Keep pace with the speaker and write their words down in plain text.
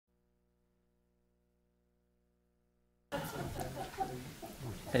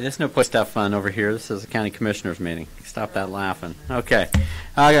Hey, there's no place to have fun over here. This is a county commissioners meeting. Stop that laughing. Okay.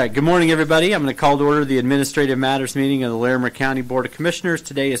 Good morning, everybody. I'm going to call to order the Administrative Matters meeting of the Larimer County Board of Commissioners.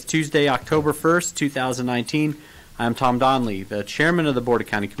 Today is Tuesday, October 1st, 2019. I'm Tom Donnelly, the chairman of the Board of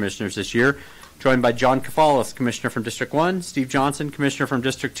County Commissioners this year, joined by John Kafalis, Commissioner from District 1, Steve Johnson, Commissioner from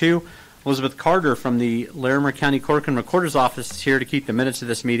District 2, Elizabeth Carter from the Larimer County Clerk and Recorder's Office is here to keep the minutes of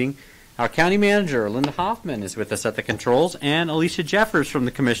this meeting. Our county manager, Linda Hoffman, is with us at the controls, and Alicia Jeffers from the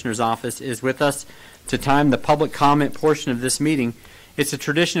Commissioner's Office is with us to time the public comment portion of this meeting. It's a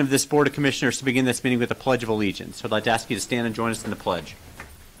tradition of this Board of Commissioners to begin this meeting with a Pledge of Allegiance. So I'd like to ask you to stand and join us in the pledge.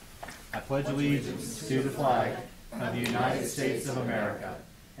 I pledge allegiance to the flag of the United States of America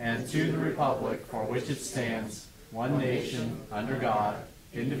and to the republic for which it stands, one nation, under God,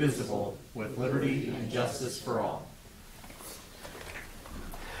 indivisible, with liberty and justice for all.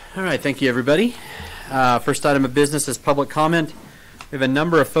 All right, thank you, everybody. First item of business is public comment. We have a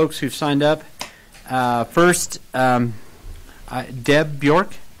number of folks who've signed up. First, Deb Bjork.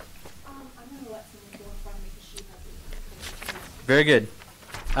 I'm going to let someone go in front of me because she has it. Very good.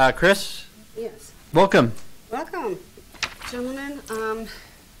 Chris? Yes. Welcome. Welcome, gentlemen. I'm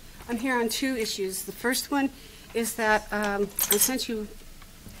here on two issues. The first one is that I sent you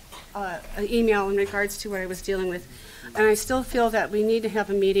an email in regards to what I was dealing with. And I still feel that we need to have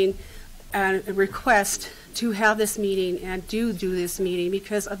a meeting and a request to have this meeting and do this meeting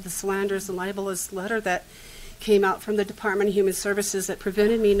because of the slanderous and libelous letter that came out from the Department of Human Services that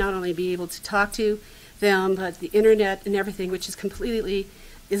prevented me not only being able to talk to them, but the internet and everything, which is completely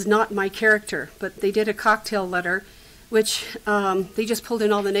is not my character. But they did a cocktail letter, which they just pulled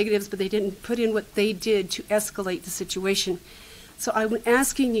in all the negatives, but they didn't put in what they did to escalate the situation. So I'm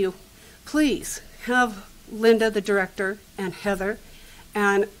asking you, please have Linda, the director, and Heather,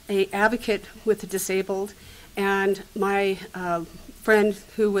 and an advocate with the disabled, and my friend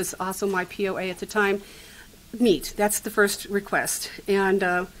who was also my POA at the time, meet. That's the first request.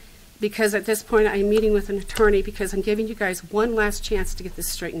 And because at this point I'm meeting with an attorney because I'm giving you guys one last chance to get this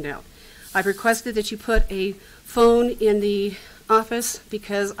straightened out. I've requested that you put a phone in the office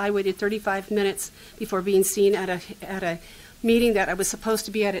because I waited 35 minutes before being seen at a meeting that I was supposed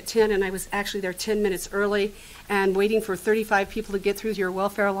to be at 10, and I was actually there 10 minutes early and waiting for 35 people to get through your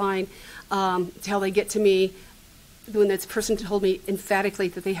welfare line till they get to me. When this person told me emphatically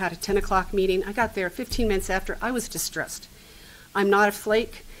that they had a 10 o'clock meeting, I got there 15 minutes after. I was distressed. I'm not a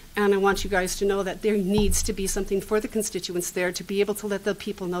flake, and I want you guys to know that there needs to be something for the constituents there to be able to let the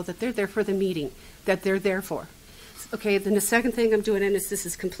people know that they're there for the meeting, that they're there for. Okay, then the second thing I'm doing, and this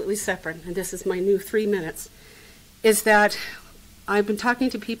is completely separate, and this is my new 3 minutes, is that I've been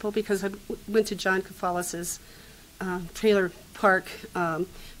talking to people because I went to John Kafalis's trailer park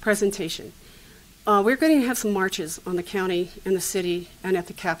presentation. We're going to have some marches on the county and the city and at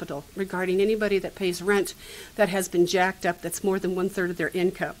the Capitol regarding anybody that pays rent that has been jacked up that's more than 1/3 of their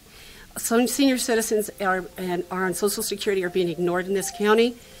income. Some senior citizens are on Social Security are being ignored in this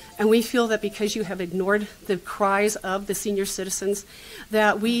county, and we feel that because you have ignored the cries of the senior citizens,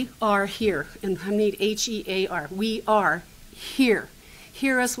 that we are here, and I mean HEAR, we are here.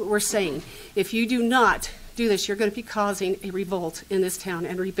 Hear us what we're saying. If you do not do this, you're going to be causing a revolt in this town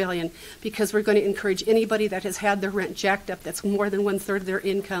and rebellion because we're going to encourage anybody that has had their rent jacked up that's more than 1/3 of their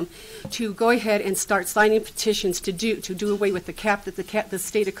income to go ahead and start signing petitions to do away with the cap that the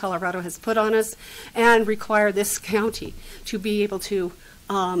state of Colorado has put on us and require this county to be able to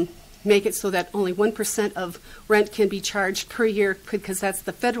make it so that only 1% of rent can be charged per year because that's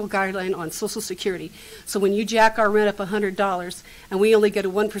the federal guideline on Social Security. So when you jack our rent up $100 and we only get a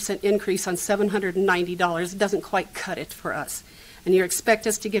 1% increase on $790, it doesn't quite cut it for us. And you expect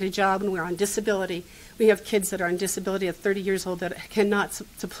us to get a job and we're on disability. We have kids that are on disability at 30 years old that cannot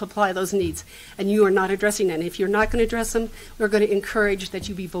supply those needs. And you are not addressing them. If you're not going to address them, we're going to encourage that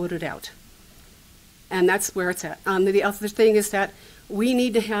you be voted out. And that's where it's at. The other thing is that we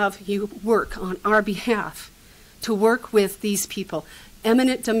need to have you work on our behalf to work with these people.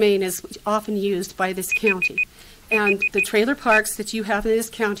 Eminent domain is often used by this county. And the trailer parks that you have in this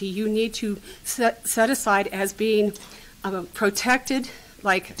county, you need to set aside as being protected,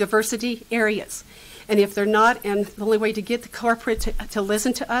 like diversity areas. And if they're not, and the only way to get the corporate to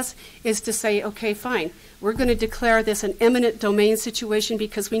listen to us is to say, okay, fine, we're going to declare this an eminent domain situation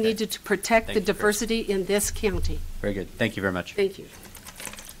because we need to protect the diversity in this county. Very good. Thank you very much. Thank you.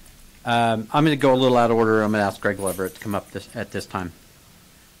 I'm going to go a little out of order. I'm going to ask Greg Leverett to come up at this time.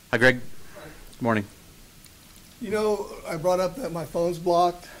 Hi, Greg. Good morning. You know, I brought up that my phone's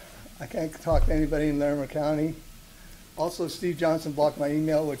blocked. I can't talk to anybody in Larimer County. Also, Steve Johnson blocked my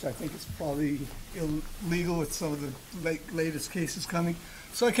email, which I think is probably illegal with some of the latest cases coming.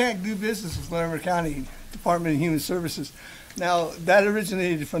 So I can't do business with Larimer County Department of Human Services. Now, that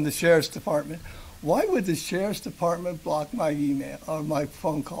originated from the Sheriff's Department. Why would the Sheriff's Department block my email or my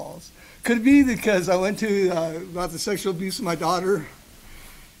phone calls? Could it be because I went to about the sexual abuse of my daughter,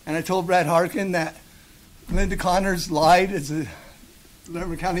 and I told Brad Harkin that Linda Connors lied as a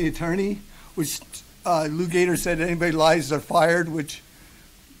Larimer County attorney, which Lou Gator said anybody lies they're fired, which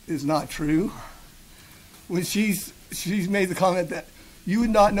is not true. When she's made the comment that you would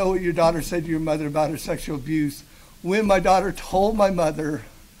not know what your daughter said to your mother about her sexual abuse, when my daughter told my mother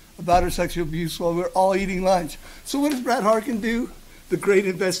about her sexual abuse while we were all eating lunch. So what does Brad Harkin do, the great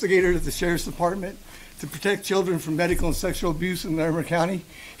investigator at the Sheriff's Department, to protect children from medical and sexual abuse in Larimer County?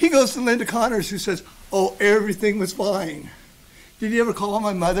 He goes to Linda Connors, who says, oh, everything was fine. Did you ever call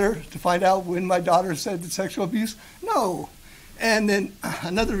my mother to find out when my daughter said the sexual abuse? No. And then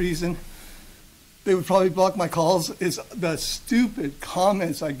another reason they would probably block my calls is the stupid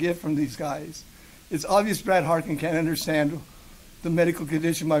comments I get from these guys. It's obvious Brad Harkin can't understand the medical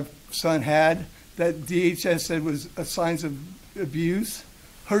condition my son had that DHS said was signs of abuse,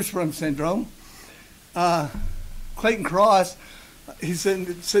 Hirschsprung syndrome. Clayton Cross, he's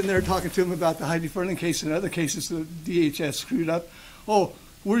sitting there talking to him about the Heidi Furlan case and other cases that DHS screwed up. Oh,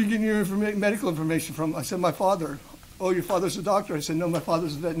 where are you getting your medical information from? I said, my father. Oh, your father's a doctor. I said, no, my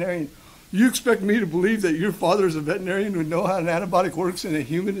father's a veterinarian. You expect me to believe that your father is a veterinarian would know how an antibiotic works in a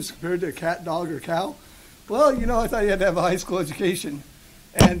human as compared to a cat, dog, or cow? Well, you know, I thought you had to have a high school education.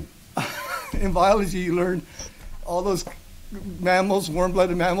 And in biology, you learn all those mammals,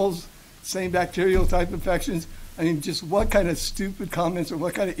 warm-blooded mammals, same bacterial type infections. I mean, just what kind of stupid comments or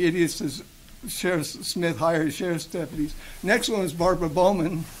what kind of idiots does Sheriff Smith hire as sheriff's deputies? Next one is Barbara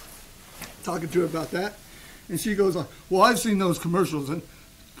Bowman, talking to her about that. And she goes on, well, I've seen those commercials, and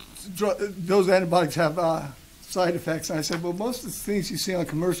those antibiotics have side effects. And I said, well, most of the things you see on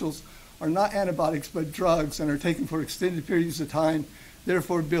commercials are not antibiotics but drugs and are taken for extended periods of time,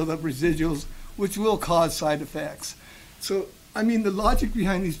 therefore build up residuals, which will cause side effects. So, I mean, the logic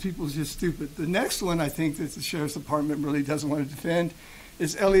behind these people is just stupid. The next one I think that the Sheriff's Department really doesn't want to defend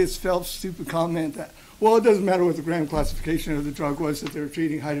is Elliot Phelps' stupid comment that, well, it doesn't matter what the gram classification of the drug was that they were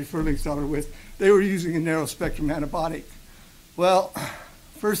treating Heidi Furlan's daughter with. They were using a narrow-spectrum antibiotic. Well,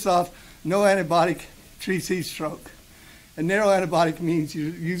 first off, no antibiotic treats heat stroke. A narrow antibiotic means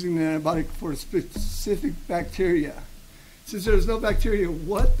you're using an antibiotic for a specific bacteria. Since there's no bacteria,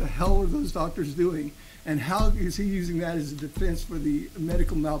 what the hell were those doctors doing? And how is he using that as a defense for the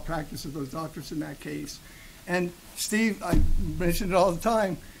medical malpractice of those doctors in that case? And Steve, I mention it all the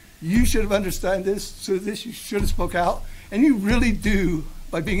time, you should have understood this, so this you should have spoke out. And you really do,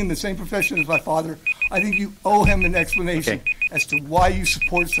 by being in the same profession as my father, I think you owe him an explanation as to why you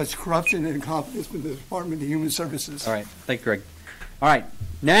support such corruption and incompetence with the Department of Human Services. All right. Thank you, Greg. All right.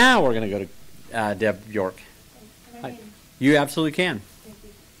 Now we're going to go to Deb York. Hi. You absolutely can.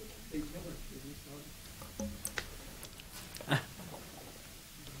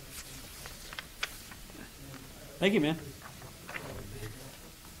 Thank you, man.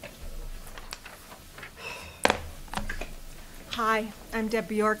 Hi, I'm Deb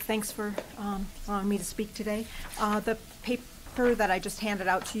Bjork. Thanks for allowing me to speak today. The paper that I just handed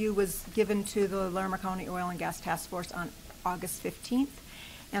out to you was given to the Larimer County Oil and Gas Task Force on August 15th,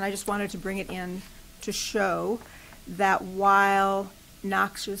 and I just wanted to bring it in to show that while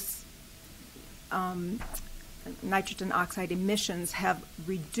noxious nitrogen oxide emissions have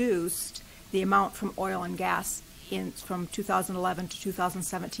reduced, the amount from oil and gas from 2011 to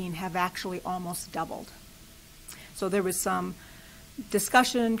 2017 have actually almost doubled. So there was some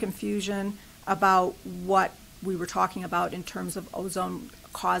discussion, confusion about what we were talking about in terms of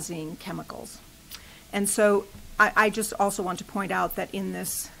ozone-causing chemicals. And so I just also want to point out that in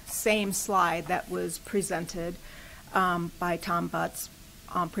this same slide that was presented by Tom Butts,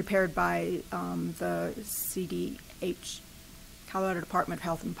 prepared by the CDH, Colorado Department of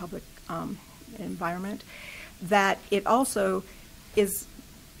Health and Public Environment, that it also is,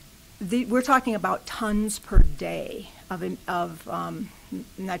 we're talking about tons per day of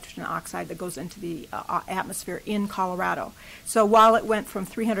nitrogen oxide that goes into the atmosphere in Colorado. So while it went from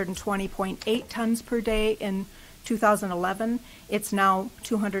 320.8 tons per day in 2011, it's now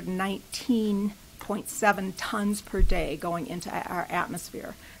 219.7 tons per day going into our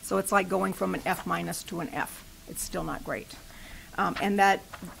atmosphere. So it's like going from an F- to an F. It's still not great. And that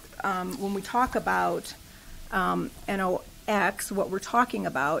when we talk about NOx, what we're talking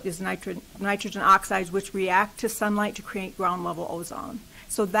about is nitrogen oxides which react to sunlight to create ground level ozone.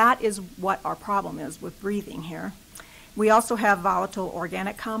 So that is what our problem is with breathing here. We also have volatile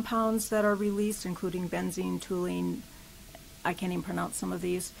organic compounds that are released, including benzene, toluene, I can't even pronounce some of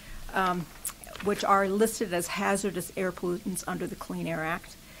these, which are listed as hazardous air pollutants under the Clean Air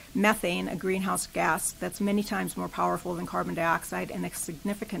Act. Methane, a greenhouse gas that's many times more powerful than carbon dioxide and a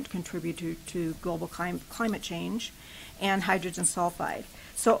significant contributor to global climate change, and hydrogen sulfide.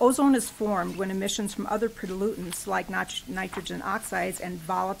 So ozone is formed when emissions from other pollutants like nitrogen oxides and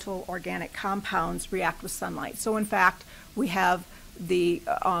volatile organic compounds react with sunlight. So in fact, we have the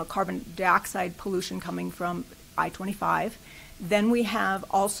carbon dioxide pollution coming from I-25. Then we have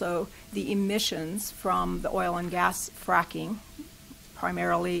also the emissions from the oil and gas fracking,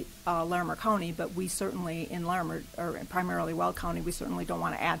 primarily Larimer County, but we certainly in Larimer, or primarily Weld County, we certainly don't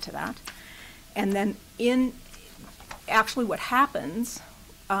want to add to that. And then actually what happens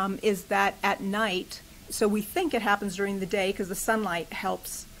is that at night, so we think it happens during the day because the sunlight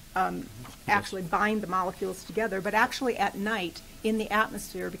helps actually bind the molecules together, but actually at night in the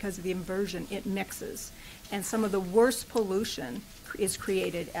atmosphere, because of the inversion, it mixes. And some of the worst pollution is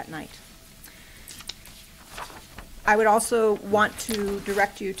created at night. I would also want to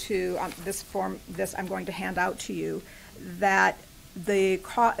direct you to this I'm going to hand out to you, that the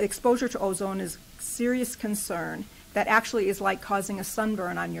exposure to ozone is a serious concern that actually is like causing a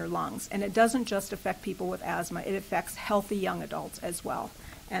sunburn on your lungs. And it doesn't just affect people with asthma, it affects healthy young adults as well.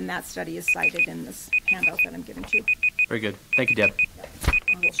 And that study is cited in this handout that I'm giving to you. Very good. Thank you, Deb.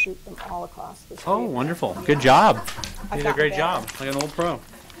 I will shoot them all across the screen. Oh, wonderful. Good job. I've You did a gotten great better. job, like an old pro.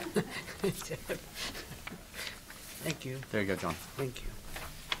 Thank you. There you go, John. Thank you.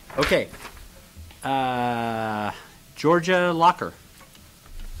 Okay. Georgia Locker.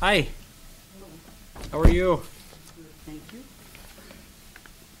 Hi. How are you? Thank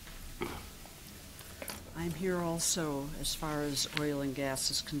you. I'm here also as far as oil and gas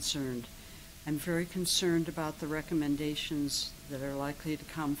is concerned. I'm very concerned about the recommendations that are likely to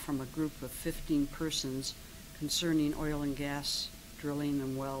come from a group of 15 persons concerning oil and gas drilling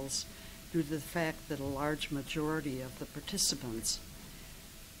and wells, due to the fact that a large majority of the participants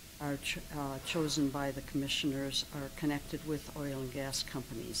are chosen by the commissioners are connected with oil and gas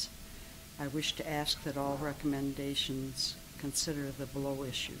companies. I wish to ask that all recommendations consider the below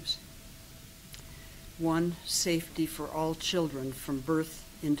issues. 1, safety for all children from birth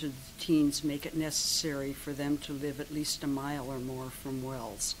into the teens make it necessary for them to live at least a mile or more from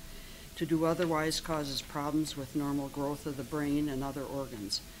wells. To do otherwise causes problems with normal growth of the brain and other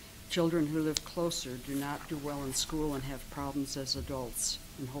organs. Children who live closer do not do well in school and have problems as adults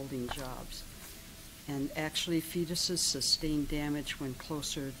in holding jobs. And actually, fetuses sustain damage when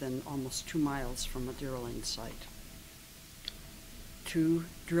closer than almost 2 miles from a drilling site. 2,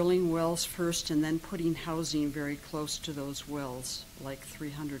 drilling wells first and then putting housing very close to those wells, like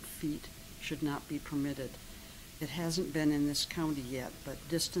 300 feet, should not be permitted. It hasn't been in this county yet, but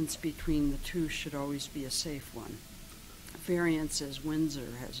distance between the two should always be a safe one. Variance, as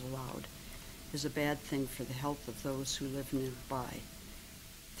Windsor has allowed, is a bad thing for the health of those who live nearby.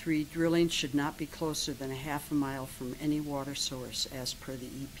 3, drilling should not be closer than a half a mile from any water source as per the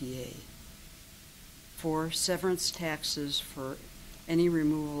EPA. 4, severance taxes for any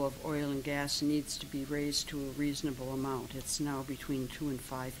removal of oil and gas needs to be raised to a reasonable amount. It's now between 2 and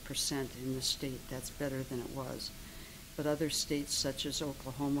 5% in the state. That's better than it was. But other states such as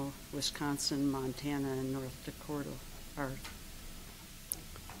Oklahoma, Wisconsin, Montana, and North Dakota are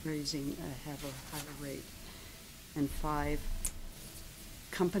have a higher rate. And 5,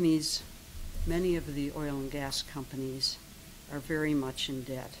 companies, many of the oil and gas companies are very much in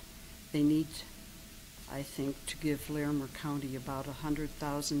debt. They need, I think, to give Larimer County about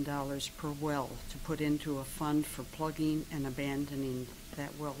 $100,000 per well to put into a fund for plugging and abandoning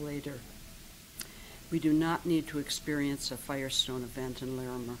that well later. We do not need to experience a Firestone event in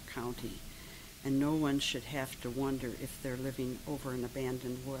Larimer County, and no one should have to wonder if they're living over an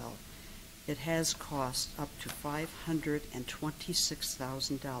abandoned well. It has cost up to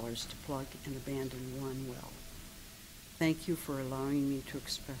 $526,000 to plug and abandon one well. Thank you for allowing me to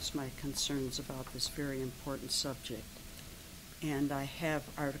express my concerns about this very important subject. And I have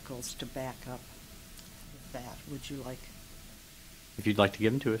articles to back up with that. Would you like? If you'd like to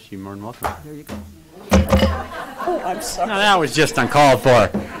give them to us, you're more than welcome. There you go. Oh, I'm sorry. No, that was just uncalled for.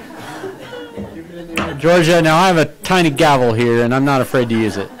 Georgia, now I have a tiny gavel here, and I'm not afraid to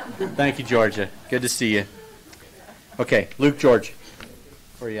use it. Thank you, Georgia. Good to see you. Okay, Luke George.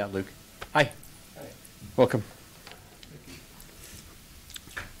 Where are you at, Luke? Hi. Welcome.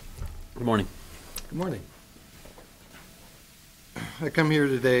 Good morning. Good morning. I come here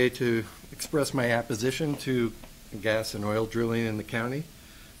today to express my opposition to gas and oil drilling in the county,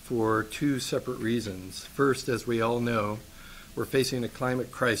 for two separate reasons. First, as we all know, we're facing a climate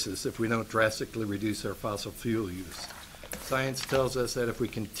crisis if we don't drastically reduce our fossil fuel use. Science tells us that if we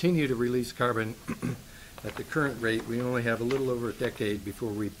continue to release carbon at the current rate, we only have a little over a decade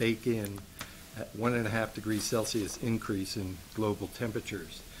before we bake in at 1.5 degrees Celsius increase in global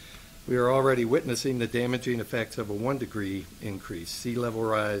temperatures. We are already witnessing the damaging effects of a 1 degree increase: sea level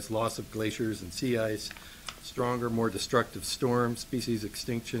rise, loss of glaciers and sea ice, stronger, more destructive storms, species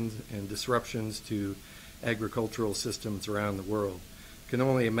extinctions, and disruptions to agricultural systems around the world. Can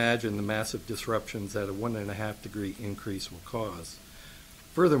only imagine the massive disruptions that a 1.5 degree increase will cause.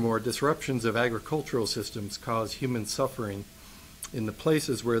 Furthermore, disruptions of agricultural systems cause human suffering in the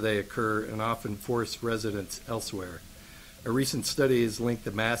places where they occur and often force residents elsewhere. A recent study has linked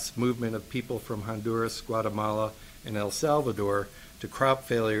the mass movement of people from Honduras, Guatemala, and El Salvador to crop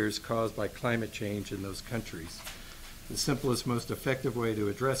failures caused by climate change in those countries. The simplest, most effective way to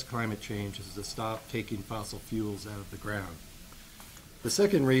address climate change is to stop taking fossil fuels out of the ground. The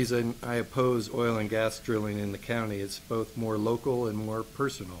second reason I oppose oil and gas drilling in the county is both more local and more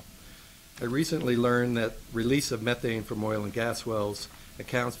personal. I recently learned that release of methane from oil and gas wells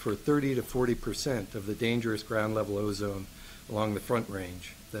accounts for 30 to 40% of the dangerous ground level ozone along the Front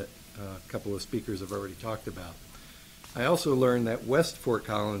Range that a couple of speakers have already talked about. I also learned that West Fort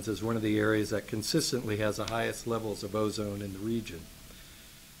Collins is one of the areas that consistently has the highest levels of ozone in the region.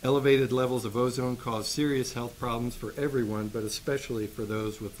 Elevated levels of ozone cause serious health problems for everyone, but especially for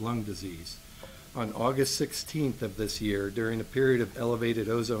those with lung disease. On August 16th of this year, during a period of elevated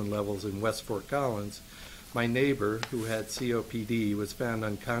ozone levels in West Fort Collins, my neighbor, who had COPD, was found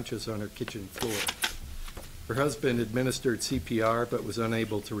unconscious on her kitchen floor. Her husband administered CPR but was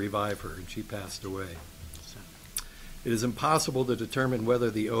unable to revive her, and she passed away. It is impossible to determine whether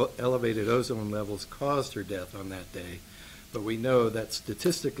the elevated ozone levels caused her death on that day, but we know that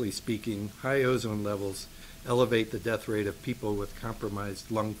statistically speaking, high ozone levels elevate the death rate of people with compromised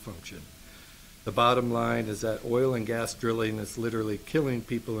lung function. The bottom line is that oil and gas drilling is literally killing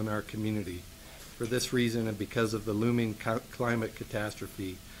people in our community. For this reason, and because of the looming climate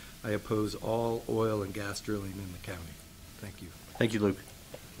catastrophe, I oppose all oil and gas drilling in the county. Thank you. Thank you, Luke.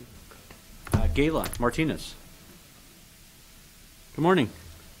 Gayla Martinez. Good morning.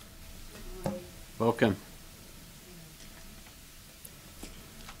 Welcome.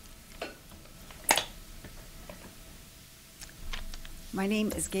 My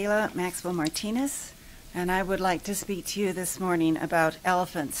name is Gayla Maxwell Martinez, and I would like to speak to you this morning about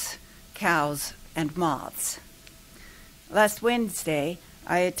elephants, cows, and moths. Last Wednesday,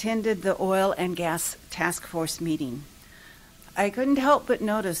 I attended the Oil and Gas Task Force meeting. I couldn't help but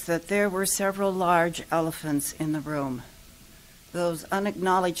notice that there were several large elephants in the room. Those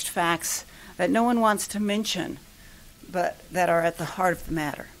unacknowledged facts that no one wants to mention, but that are at the heart of the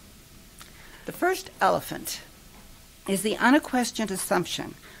matter. The first elephant is the unquestioned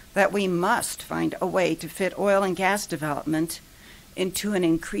assumption that we must find a way to fit oil and gas development into an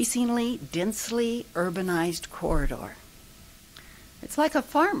increasingly densely urbanized corridor. It's like a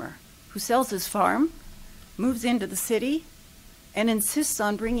farmer who sells his farm, moves into the city, and insists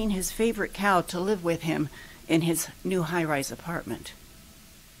on bringing his favorite cow to live with him in his new high-rise apartment.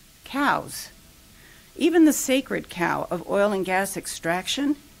 Cows, even the sacred cow of oil and gas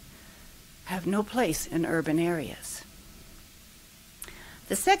extraction, have no place in urban areas.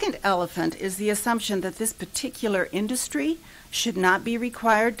 The second elephant is the assumption that this particular industry should not be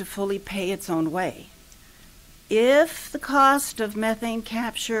required to fully pay its own way. If the cost of methane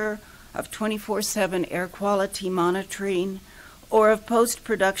capture, of 24/7 air quality monitoring, or of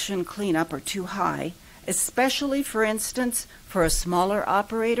post-production cleanup are too high, especially, for instance, for a smaller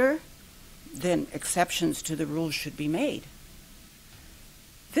operator, then exceptions to the rules should be made.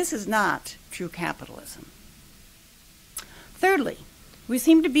 This is not true capitalism. Thirdly, we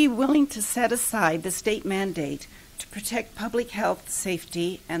seem to be willing to set aside the state mandate to protect public health,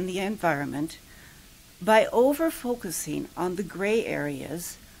 safety, and the environment by over-focusing on the gray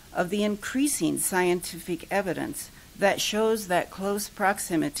areas of the increasing scientific evidence that shows that close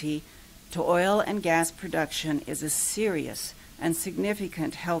proximity to oil and gas production is a serious and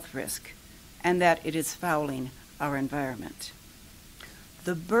significant health risk, and that it is fouling our environment.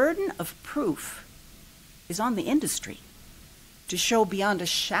 The burden of proof is on the industry to show beyond a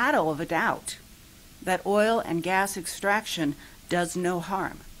shadow of a doubt that oil and gas extraction does no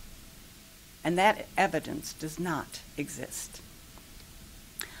harm, and that evidence does not exist.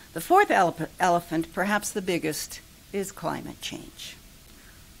 The fourth elephant, perhaps the biggest, is climate change.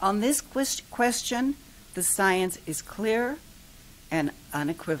 On this question, the science is clear and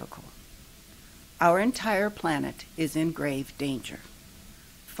unequivocal. Our entire planet is in grave danger.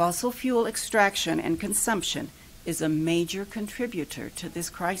 Fossil fuel extraction and consumption is a major contributor to this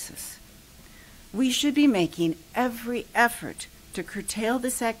crisis. We should be making every effort to curtail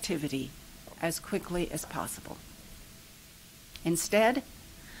this activity as quickly as possible. Instead,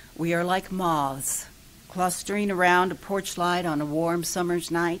 we are like moths clustering around a porch light on a warm summer's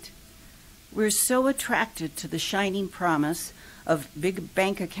night. We're so attracted to the shining promise of big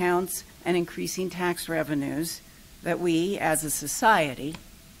bank accounts and increasing tax revenues that we, as a society,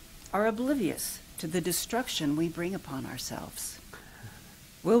 are oblivious to the destruction we bring upon ourselves.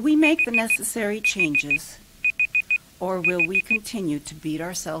 Will we make the necessary changes, or will we continue to beat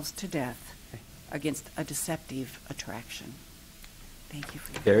ourselves to death against a deceptive attraction? Thank you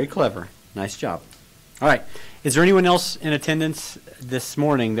for your Very clever. Nice job. All right. Is there anyone else in attendance this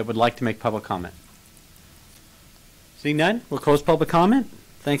morning that would like to make public comment? Seeing none, we'll close public comment.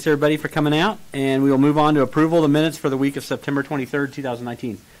 Thanks, everybody, for coming out, and we will move on to approval of the minutes for the week of September 23rd,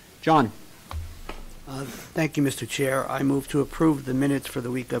 2019. John. Thank you, Mr. Chair. I move to approve the minutes for the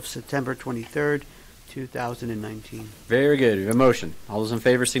week of September 23rd, 2019. Very good. We have a motion. All those in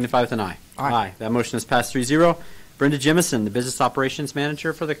favor signify with an aye. Aye. That motion is passed 3-0. Brenda Jemison, the Business Operations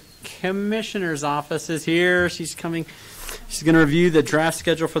Manager for the Commissioner's Office, is here. She's coming. She's going to review the draft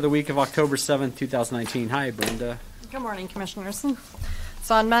schedule for the week of October 7th, 2019. Hi, Brenda. Good morning, Commissioners.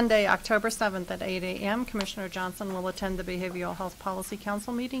 So on Monday, October 7th at 8 a.m., Commissioner Johnson will attend the Behavioral Health Policy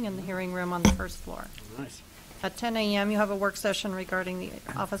Council meeting in the hearing room on the first floor. Nice. At 10 a.m., you have a work session regarding the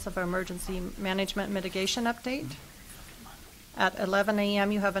Office of Emergency Management Mitigation update. At 11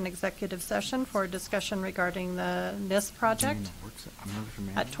 a.m., you have an executive session for a discussion regarding the NIST project.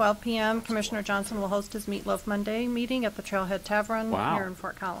 At 12 p.m., Commissioner Johnson will host his Meatloaf Monday meeting at the Trailhead Tavern Wow. here in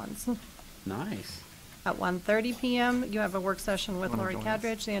Fort Collins. Nice. At 1:30 p.m., you have a work session with Lori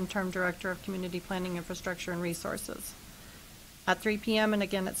Cadridge, the Interim Director of Community Planning, Infrastructure, and Resources. At 3 p.m. and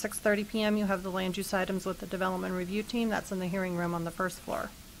again at 6:30 p.m., you have the land use items with the Development Review Team. That's in the hearing room on the first floor.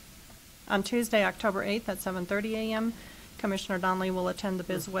 On Tuesday, October 8th at 7:30 a.m., Commissioner Donnelly will attend the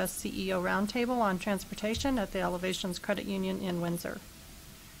BizWest CEO Roundtable on Transportation at the Elevations Credit Union in Windsor.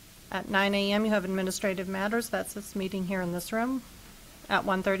 At 9 a.m., you have Administrative Matters. That's this meeting here in this room. At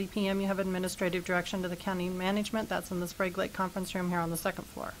 1:30 p.m., you have administrative direction to the county management. That's in the Sprague Lake Conference Room here on the second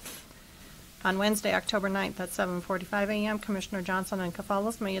floor. On Wednesday, October 9th at 7:45 a.m., Commissioner Johnson and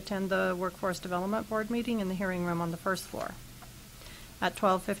Kafalos may attend the Workforce Development Board meeting in the hearing room on the first floor. At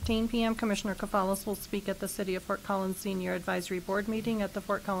 12:15 p.m., Commissioner Kafalos will speak at the City of Fort Collins Senior Advisory Board meeting at the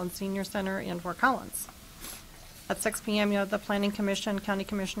Fort Collins Senior Center in Fort Collins. At 6 p.m., you have the Planning Commission County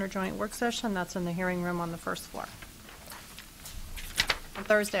Commissioner Joint Work Session. That's in the hearing room on the first floor. On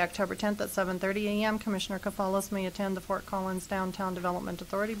Thursday, October 10th at 7:30 a.m., Commissioner Kafalos may attend the Fort Collins Downtown Development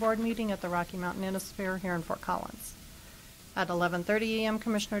Authority Board meeting at the Rocky Mountain Innisphere here in Fort Collins. At 11:30 a.m.,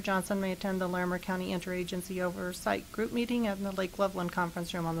 Commissioner Johnson may attend the Larimer County Interagency Oversight Group meeting at the Lake Loveland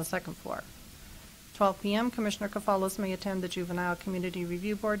Conference Room on the second floor. 12 p.m., Commissioner Kafalos may attend the Juvenile Community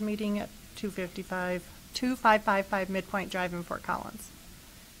Review Board meeting at 2555 Midpoint Drive in Fort Collins.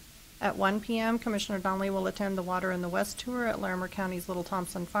 At 1 p.m., Commissioner Donnelly will attend the Water in the West tour at Larimer County's Little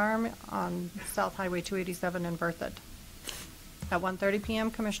Thompson Farm on South Highway 287 in Berthoud. At 1:30 p.m.,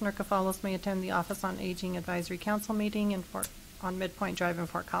 Commissioner Kafalos may attend the Office on Aging Advisory Council meeting on Midpoint Drive in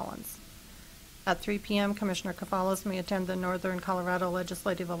Fort Collins. At 3 p.m., Commissioner Kafalos may attend the Northern Colorado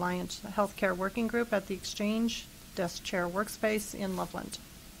Legislative Alliance Healthcare Working Group at the Exchange Desk Chair Workspace in Loveland.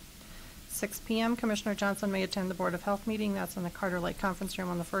 6 p.m., Commissioner Johnson may attend the Board of Health meeting. That's in the Carter Lake Conference Room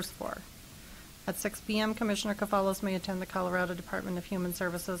on the first floor. At 6 p.m., Commissioner Kafalos may attend the Colorado Department of Human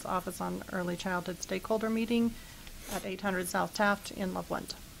Services Office on Early Childhood Stakeholder meeting at 800 South Taft in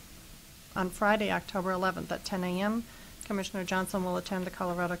Loveland. On Friday, October 11th at 10 a.m., Commissioner Johnson will attend the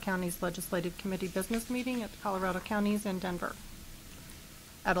Colorado Counties Legislative Committee business meeting at the Colorado Counties in Denver.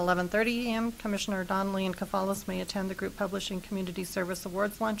 At 11:30 a.m., Commissioner Donnelly and Kafalos may attend the Group Publishing Community Service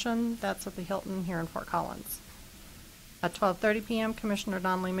Awards Luncheon. That's at the Hilton here in Fort Collins. At 12:30 p.m., Commissioner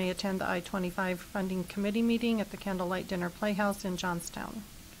Donnelly may attend the I-25 Funding Committee meeting at the Candlelight Dinner Playhouse in Johnstown.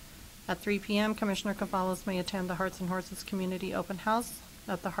 At 3 p.m., Commissioner Kafalos may attend the Hearts and Horses Community Open House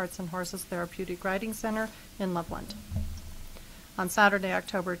at the Hearts and Horses Therapeutic Riding Center in Loveland. On Saturday,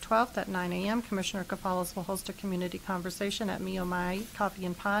 October 12th at 9 a.m., Commissioner Kafalos will host a community conversation at Me Oh My Coffee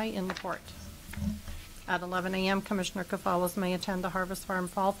and Pie in LaPorte. At 11 a.m., Commissioner Kafalos may attend the Harvest Farm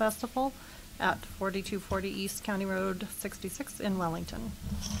Fall Festival at 4240 East County Road 66 in Wellington.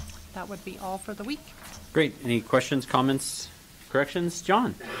 That would be all for the week. Great. Any questions, comments, corrections?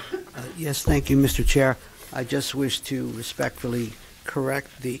 John? Yes, thank you, Mr. Chair. I just wish to respectfully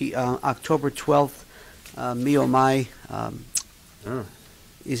correct the October 12th Me Oh My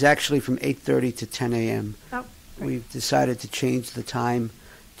is actually from 8:30 to 10 a.m. Oh, great. We've decided to change the time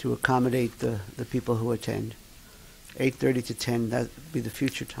to accommodate the people who attend. 8:30 to 10, that would be the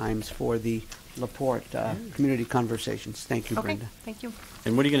future times for the LaPorte Community Conversations. Thank you, Okay, Brenda. thank you.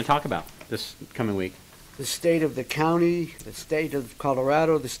 And what are you going to talk about this coming week? The state of the county, the state of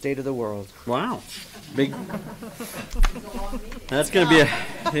Colorado, the state of the world. Wow. Big. That's going to be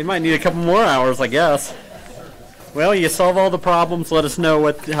they might need a couple more hours, I guess. Well, you solve all the problems. Let us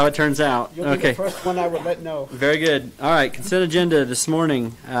know how it turns out. You'll be the first one I will let know. Very good. All right, consent agenda this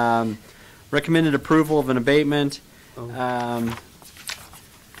morning. Recommended approval of an abatement.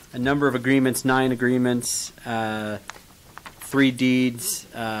 A number of agreements, 9 agreements, 3 deeds,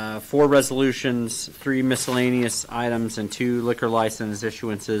 4 resolutions, 3 miscellaneous items, and 2 liquor license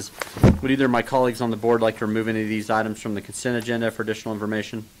issuances. Would either of my colleagues on the board like to remove any of these items from the consent agenda for additional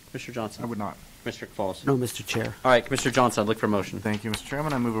information? Mr. Johnson? I would not. Mr. Falls? No, Mr. Chair. All right, Commissioner Johnson, I'd look for a motion. Thank you, Mr.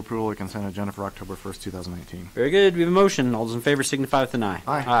 Chairman. I move approval of the consent agenda for October 1st, 2019. Very good. We have a motion. All those in favor signify with an aye.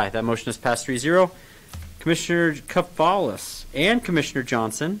 Aye. Aye. That motion is passed 3-0. Commissioner Kafalis and Commissioner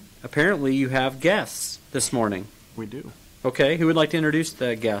Johnson, apparently you have guests this morning. We do. Okay, who would like to introduce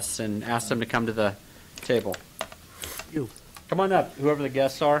the guests and ask them to come to the table? You. Come on up, whoever the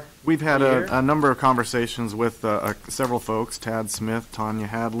guests are. We've had Here. a number of conversations with several folks, Tad Smith, Tanya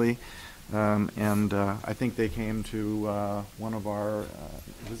Hadley, and I think they came to one of our,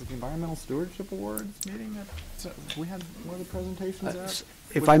 was it the Environmental Stewardship Awards meeting? We had one of the presentations at?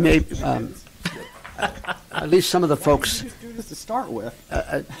 If I may, at least some of the folks, Just do this to start with.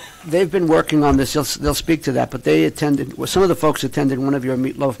 they've been working on this. They'll speak to that, but they attended, well, some of the folks attended one of your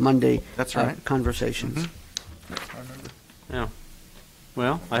Meatloaf Monday That's right. conversations. I remember. Yeah.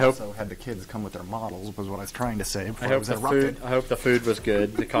 Well, I hope Also had the kids come with their models, was what I was trying to say I before I hope was the interrupted. food. I hope the food was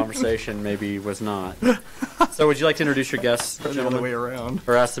good. The conversation maybe was not. So, would you like to introduce your guests, The other way gentlemen, around.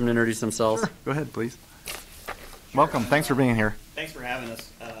 or ask them to introduce themselves? Sure. Go ahead, please. Welcome. Thanks for being here. Thanks for having us.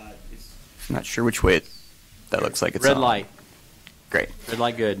 I'm not sure which way that looks like it's Red on. light. Great. Red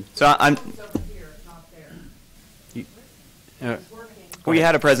light. Good. So I'm. Uh, We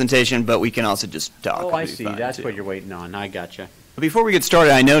had a presentation, but we can also just talk. oh, It'll I be see. fine, That's too. what you're waiting on. I gotcha. Before we get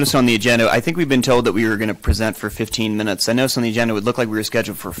started, I noticed on the agenda, I think we've been told that we were going to present for 15 minutes. I noticed on the agenda it would look like we were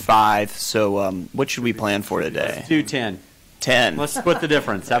scheduled for 5, so what should we plan for today? 2:10. 10. Let's split the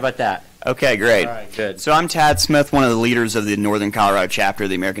difference. How about that? Okay, great. All right. Good. So I'm Tad Smith, one of the leaders of the Northern Colorado chapter of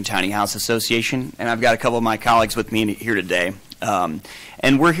the American Tiny House Association, and I've got a couple of my colleagues with me here today.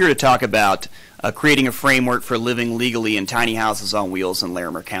 And we're here to talk about creating a framework for living legally in tiny houses on wheels in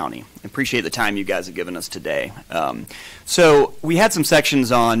Larimer County. I appreciate the time you guys have given us today. So we had some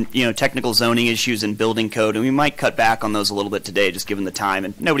sections on, technical zoning issues and building code, and we might cut back on those a little bit today, just given the time,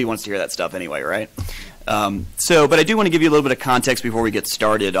 and nobody wants to hear that stuff anyway, right? But I do want to give you a little bit of context before we get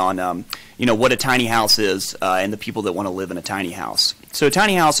started on, what a tiny house is and the people that want to live in a tiny house. So a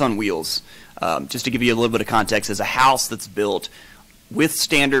tiny house on wheels, just to give you a little bit of context, is a house that's built with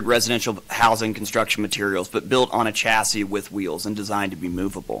standard residential housing construction materials, but built on a chassis with wheels and designed to be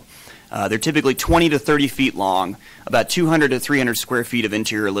movable. They're typically 20 to 30 feet long, about 200 to 300 square feet of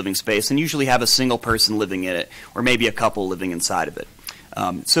interior living space, and usually have a single person living in it, or maybe a couple living inside of it.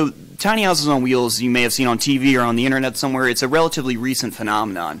 So tiny houses on wheels, you may have seen on TV or on the internet somewhere, it's a relatively recent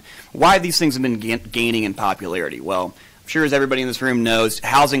phenomenon. Why these things have been gaining in popularity? Well, I'm sure as everybody in this room knows,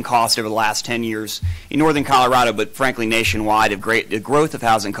 housing costs over the last 10 years in northern Colorado, but frankly nationwide, the growth of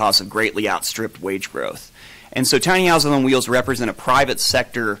housing costs have greatly outstripped wage growth. And so tiny houses on wheels represent a private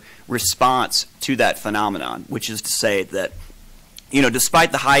sector response to that phenomenon, which is to say that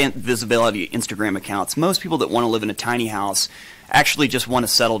despite the high visibility Instagram accounts, most people that want to live in a tiny house actually just want to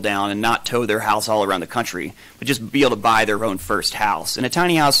settle down and not tow their house all around the country, but just be able to buy their own first house. And a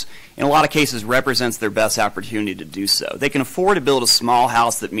tiny house, in a lot of cases, represents their best opportunity to do so. They can afford to build a small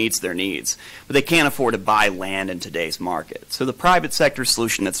house that meets their needs, but they can't afford to buy land in today's market. So the private sector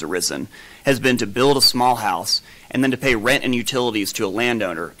solution that's arisen has been to build a small house and then to pay rent and utilities to a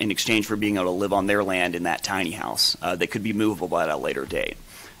landowner in exchange for being able to live on their land in that tiny house that could be movable at a later date.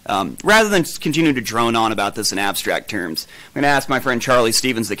 Rather than continue to drone on about this in abstract terms, I'm going to ask my friend Charlie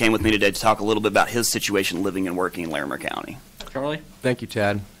Stevens that came with me today to talk a little bit about his situation living and working in Larimer County. Charlie, Thank you,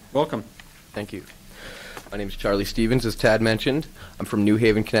 Tad. welcome. Thank you. My name is Charlie Stevens, as Tad mentioned. I'm from New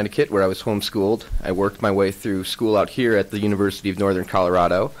Haven, Connecticut, where I was homeschooled. I worked my way through school out here at the University of Northern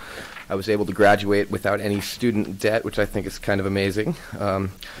Colorado. I was able to graduate without any student debt, which I think is kind of amazing. I'm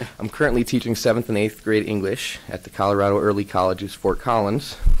currently teaching 7th and 8th grade English at the Colorado Early Colleges, Fort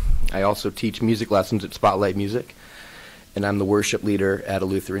Collins. I also teach music lessons at Spotlight Music, and I'm the worship leader at a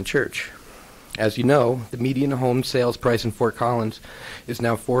Lutheran church. As you know, the median home sales price in Fort Collins is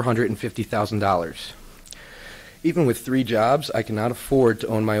now $450,000. Even with 3 jobs, I cannot afford to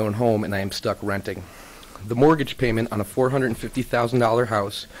own my own home, and I am stuck renting. The mortgage payment on a $450,000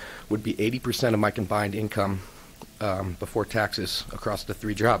 house would be 80% of my combined income before taxes across the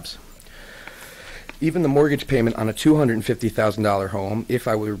 3 jobs. Even the mortgage payment on a $250,000 home, if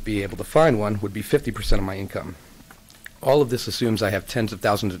I would be able to find one, would be 50% of my income. All of this assumes I have tens of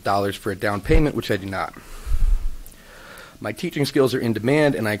thousands of dollars for a down payment, which I do not. My teaching skills are in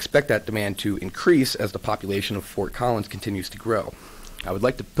demand, and I expect that demand to increase as the population of Fort Collins continues to grow. I would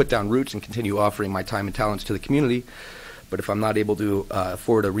like to put down roots and continue offering my time and talents to the community, but if I'm not able to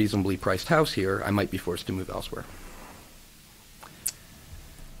afford a reasonably priced house here, I might be forced to move elsewhere.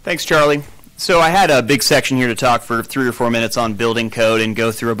 Thanks, Charlie. So I had a big section here to talk for 3 or 4 minutes on building code and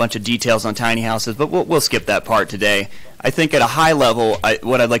go through a bunch of details on tiny houses, but we'll skip that part today. I think at a high level,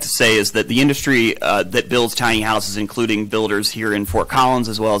 what I'd like to say is that the industry that builds tiny houses, including builders here in Fort Collins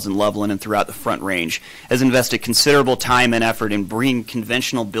as well as in Loveland and throughout the Front Range, has invested considerable time and effort in bringing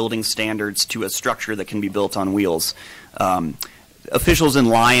conventional building standards to a structure that can be built on wheels. Officials in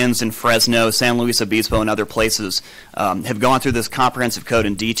Lyons and Fresno, San Luis Obispo, and other places have gone through this comprehensive code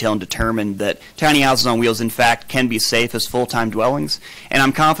in detail and determined that tiny houses on wheels, in fact, can be safe as full-time dwellings. And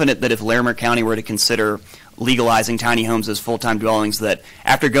I'm confident that if Larimer County were to consider legalizing tiny homes as full-time dwellings, that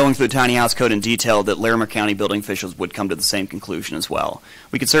after going through the tiny house code in detail, that Larimer County building officials would come to the same conclusion as well.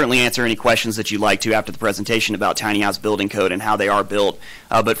 We could certainly answer any questions that you'd like to after the presentation about tiny house building code and how they are built.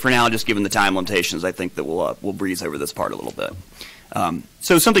 But for now, just given the time limitations, I think that we'll breeze over this part a little bit.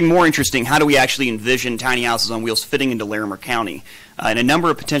 So something more interesting, how do we actually envision tiny houses on wheels fitting into Larimer County? And a number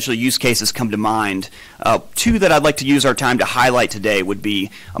of potential use cases come to mind. 2 that I'd like to use our time to highlight today would be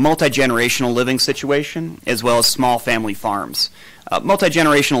a multi-generational living situation as well as small family farms.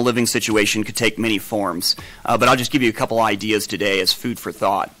 Multi-generational living situation could take many forms, but I'll just give you a couple ideas today as food for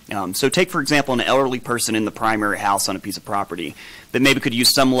thought. So take, for example, an elderly person in the primary house on a piece of property that maybe could use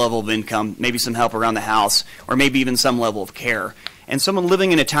some level of income, maybe some help around the house, or maybe even some level of care. And someone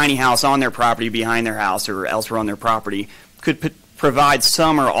living in a tiny house on their property, behind their house, or elsewhere on their property could provide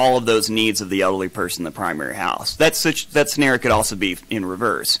some or all of those needs of the elderly person in the primary house. That scenario could also be in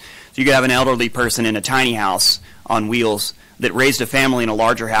reverse. So you could have an elderly person in a tiny house on wheels that raised a family in a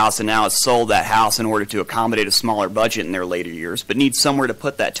larger house and now has sold that house in order to accommodate a smaller budget in their later years, but needs somewhere to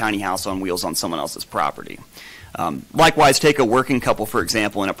put that tiny house on wheels on someone else's property. Likewise, take a working couple, for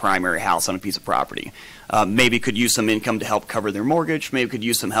example, in a primary house on a piece of property. Maybe could use some income to help cover their mortgage, maybe could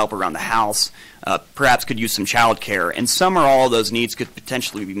use some help around the house, perhaps could use some child care, and some or all of those needs could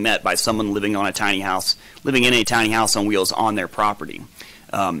potentially be met by someone living in a tiny house on wheels on their property.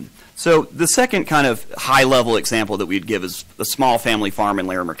 So the second kind of high-level example that we'd give is a small family farm in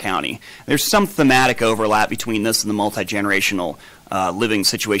Larimer County. There's some thematic overlap between this and the multi-generational living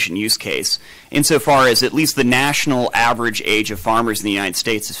situation use case, insofar as at least the national average age of farmers in the United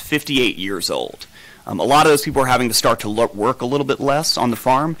States is 58 years old. A lot of those people are having to start to work a little bit less on the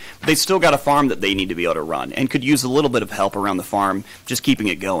farm, but they still got a farm that they need to be able to run and could use a little bit of help around the farm, just keeping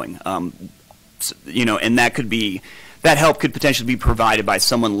it going. And that help could potentially be provided by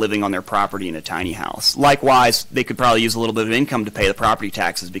someone living on their property in a tiny house. Likewise, they could probably use a little bit of income to pay the property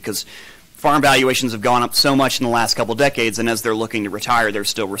taxes because farm valuations have gone up so much in the last couple decades, and as they're looking to retire, they're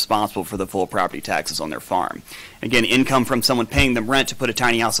still responsible for the full property taxes on their farm. Again, income from someone paying them rent to put a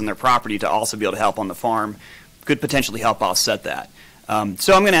tiny house on their property to also be able to help on the farm could potentially help offset that.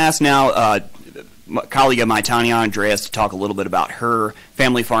 So I'm going to ask now a colleague of mine, Tanya Andreas, to talk a little bit about her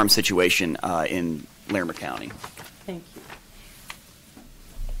family farm situation in Larimer County. Thank you.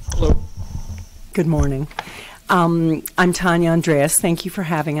 Hello. Good morning. I'm Tanya Andreas. Thank you for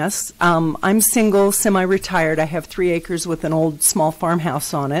having us. I'm single, semi-retired. I have 3 acres with an old small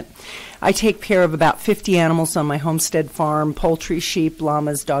farmhouse on it. I take care of about 50 animals on my homestead farm, poultry, sheep,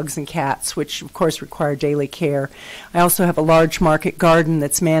 llamas, dogs, and cats, which of course require daily care. I also have a large market garden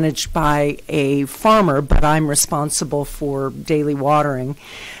that's managed by a farmer, but I'm responsible for daily watering.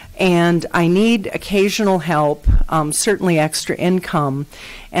 And I need occasional help, certainly extra income,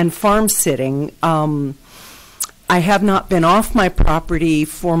 and farm sitting. I have not been off my property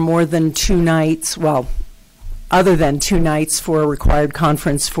for more than 2 nights, well, other than 2 nights for a required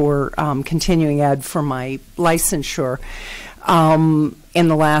conference for continuing ed for my licensure in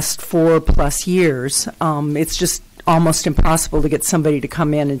the last 4+ years. It's just almost impossible to get somebody to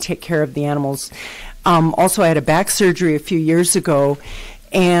come in and take care of the animals. Also, I had a back surgery a few years ago,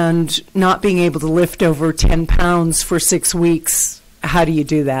 and not being able to lift over 10 pounds for 6 weeks, how do you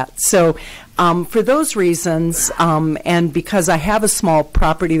do that? So For those reasons, and because I have a small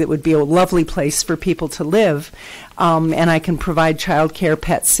property that would be a lovely place for people to live, and I can provide childcare,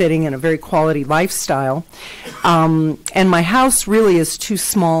 pet sitting, and a very quality lifestyle, and my house really is too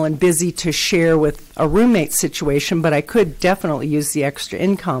small and busy to share with a roommate situation, but I could definitely use the extra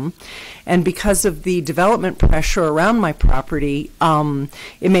income. And because of the development pressure around my property,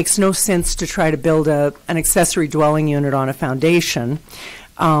 it makes no sense to try to build an accessory dwelling unit on a foundation.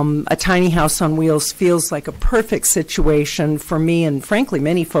 A tiny house on wheels feels like a perfect situation for me and, frankly,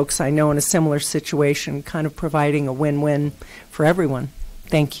 many folks I know in a similar situation, kind of providing a win-win for everyone.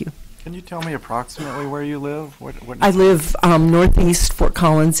 Thank you. Can you tell me approximately where you live? I live northeast Fort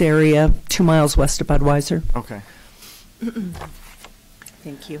Collins area, 2 miles west of Budweiser. Okay.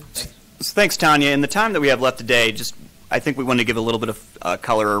 Thank you. So thanks, Tanya. In the time that we have left today, I think we want to give a little bit of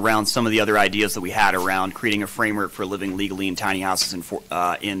color around some of the other ideas that we had around creating a framework for living legally in tiny houses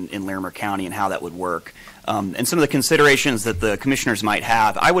in Larimer County and how that would work. And some of the considerations that the commissioners might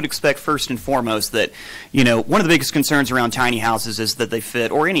have. I would expect first and foremost that, one of the biggest concerns around tiny houses is that they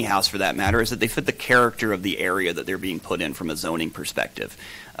fit, or any house for that matter, is that they fit the character of the area that they're being put in from a zoning perspective.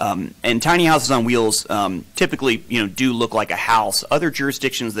 And tiny houses on wheels typically, do look like a house. Other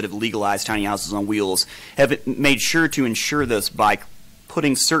jurisdictions that have legalized tiny houses on wheels have made sure to ensure this by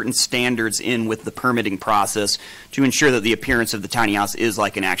putting certain standards in with the permitting process to ensure that the appearance of the tiny house is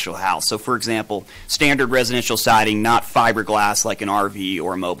like an actual house. So, for example, standard residential siding, not fiberglass like an RV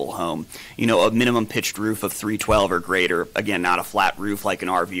or a mobile home. A minimum pitched roof of 312 or greater. Again, not a flat roof like an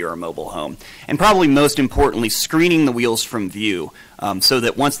RV or a mobile home. And probably most importantly, screening the wheels from view so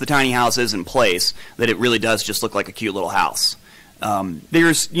that once the tiny house is in place, that it really does just look like a cute little house.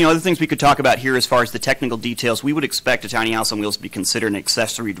 There's other things we could talk about here as far as the technical details. We would expect a tiny house on wheels to be considered an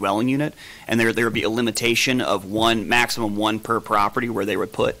accessory dwelling unit, and there would be a limitation of maximum one per property where they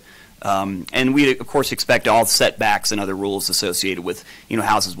would put. And we of course expect all setbacks and other rules associated with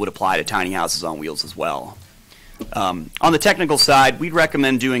houses would apply to tiny houses on wheels as well. On the technical side, we'd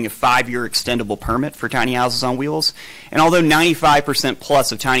recommend doing a 5-year extendable permit for tiny houses on wheels. And although 95%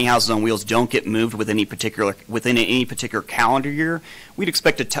 plus of tiny houses on wheels don't get moved within any particular calendar year, we'd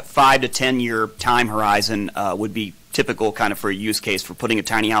expect a 5 to 10 year time horizon would be typical kind of for a use case for putting a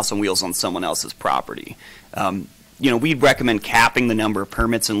tiny house on wheels on someone else's property. We'd recommend capping the number of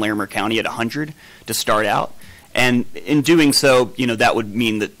permits in Larimer County at 100 to start out. And in doing so, that would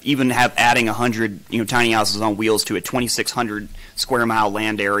mean that even adding 100, tiny houses on wheels to a 2,600 square mile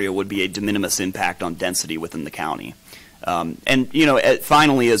land area would be a de minimis impact on density within the county.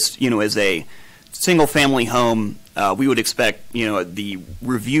 Finally, as a single family home, we would expect, the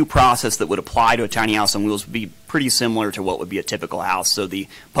review process that would apply to a tiny house on wheels would be pretty similar to what would be a typical house. So the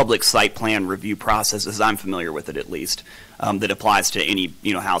public site plan review process, as I'm familiar with it at least, that applies to any,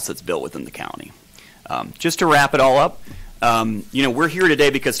 house that's built within the county. Just to wrap it all up, we're here today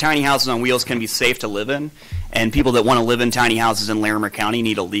because tiny houses on wheels can be safe to live in, and people that want to live in tiny houses in Larimer County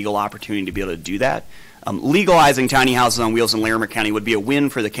need a legal opportunity to be able to do that. Legalizing tiny houses on wheels in Larimer County would be a win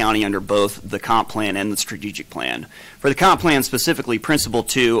for the county under both the comp plan and the strategic plan. For the comp plan specifically, Principle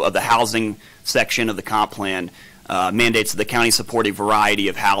 2 of the housing section of the comp plan mandates that the county support a variety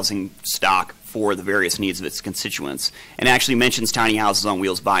of housing stock for the various needs of its constituents, and actually mentions tiny houses on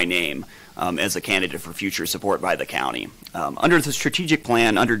wheels by name as a candidate for future support by the county. Under the strategic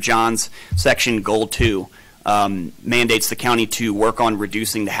plan, under John's section, Goal 2, mandates the county to work on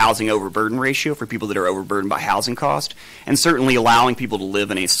reducing the housing overburden ratio for people that are overburdened by housing cost, and certainly allowing people to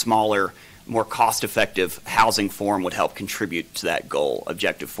live in a smaller, more cost-effective housing form would help contribute to that goal,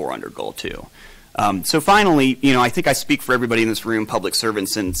 Objective 4 under Goal 2. So finally, I think I speak for everybody in this room, public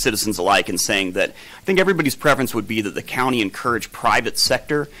servants and citizens alike, in saying that I think everybody's preference would be that the county encourage private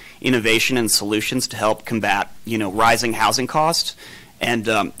sector innovation and solutions to help combat, rising housing costs. And,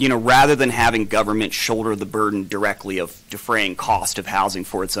 rather than having government shoulder the burden directly of defraying cost of housing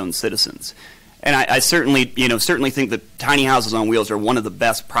for its own citizens. And I certainly think that tiny houses on wheels are one of the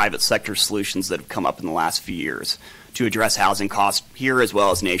best private sector solutions that have come up in the last few years to address housing costs here as well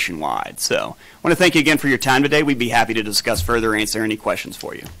as nationwide. So I want to thank you again for your time today. We'd be happy to discuss further, answer any questions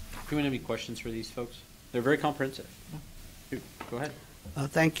for you. Do you have any questions for these folks? They're very comprehensive. Go ahead.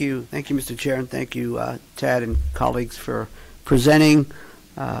 Thank you, Mr. Chair, and thank you, Tad and colleagues, for presenting.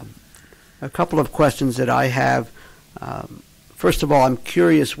 A couple of questions that I have. First of all, I'm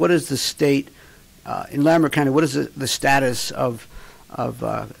curious, what is the state in Larimer County? What is the status of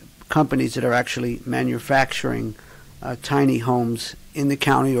companies that are actually manufacturing tiny homes in the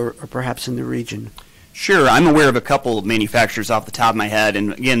county or perhaps in the region? Sure. I'm aware of a couple of manufacturers off the top of my head.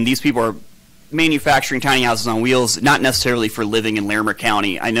 And again, these people are manufacturing tiny houses on wheels, not necessarily for living in Larimer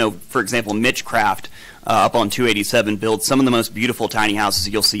County. I know, for example, Mitch Craft up on 287 builds some of the most beautiful tiny houses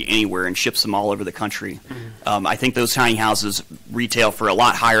you'll see anywhere and ships them all over the country. I think those tiny houses retail for a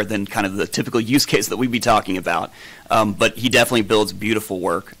lot higher than kind of the typical use case that we'd be talking about. But he definitely builds beautiful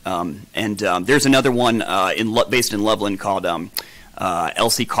work. There's another one based in Loveland called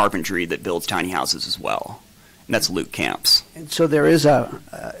LC Carpentry that builds tiny houses as well. And that's Luke Camps. And so there is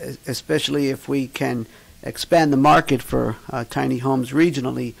especially if we can expand the market for tiny homes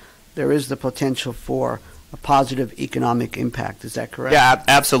regionally, there is the potential for a positive economic impact. Is that correct? Yeah,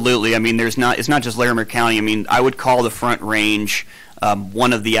 absolutely. I mean, it's not just Larimer County. I mean, I would call the Front Range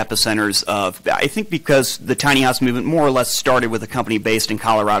one of the epicenters of, I think because the tiny house movement more or less started with a company based in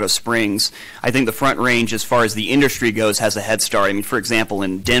Colorado Springs, I think the Front Range, as far as the industry goes, has a head start. I mean, for example,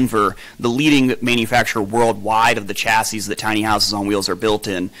 in Denver, the leading manufacturer worldwide of the chassis that tiny houses on wheels are built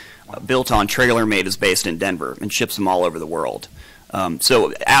on, TrailerMade, is based in Denver and ships them all over the world.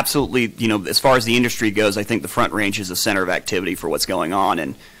 So absolutely, as far as the industry goes, I think the Front Range is a center of activity for what's going on,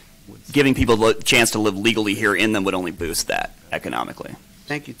 and giving people a chance to live legally here in them would only boost that economically.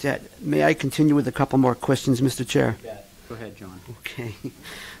 Thank you, Ted. May I continue with a couple more questions, Mr. Chair? Yeah. Go ahead, John. Okay.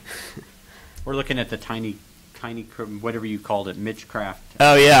 We're looking at the tiny, whatever you called it, Mitchcraft.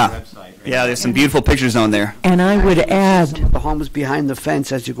 Oh, yeah. Website, right? Yeah, there's some beautiful pictures on there. And I would add, Some of the homes behind the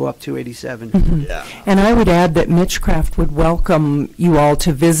fence as you go up 287. Yeah. and I would add that Mitchcraft would welcome you all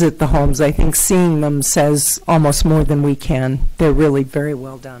to visit the homes. I think seeing them says almost more than we can. They're really very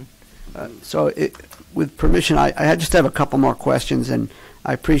well done. With permission, I just have a couple more questions, and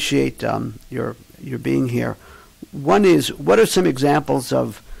I appreciate your being here. One is, what are some examples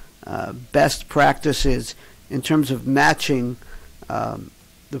of best practices in terms of matching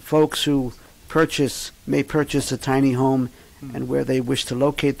the folks who may purchase a tiny home and where they wish to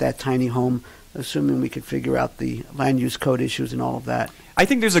locate that tiny home, assuming we could figure out the land use code issues and all of that? I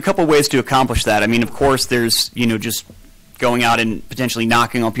think there's a couple ways to accomplish that. I mean, of course, there's, just going out and potentially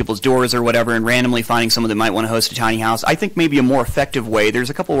knocking on people's doors or whatever and randomly finding someone that might want to host a tiny house. I think maybe a more effective way,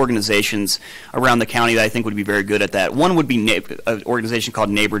 there's a couple organizations around the county that I think would be very good at that. One would be an organization called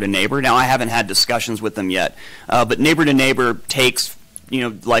Neighbor to Neighbor. Now, I haven't had discussions with them yet, but Neighbor to Neighbor takes,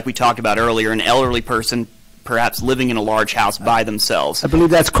 like we talked about earlier, an elderly person perhaps living in a large house by themselves. I believe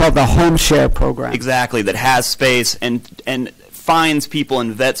that's called the Home Share Program. Exactly, that has space and finds people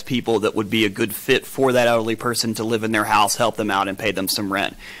and vets people that would be a good fit for that elderly person to live in their house, help them out, and pay them some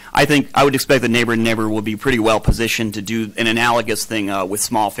rent. I would expect that Neighbor to Neighbor will be pretty well positioned to do an analogous thing with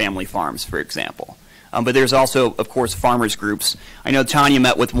small family farms, for example. But there's also, of course, farmers groups. I know Tanya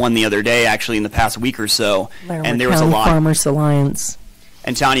met with one the other day, actually, in the past week or so, and there was a lot. Farmers Alliance.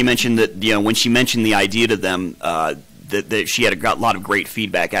 And Tanya mentioned that, when she mentioned the idea to them, that she had a lot of great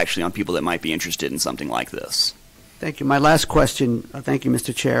feedback, actually, on people that might be interested in something like this. Thank you. My last question, thank you,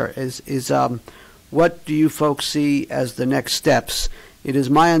 Mr. Chair, is what do you folks see as the next steps? It is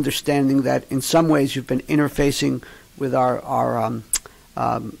my understanding that in some ways you've been interfacing with our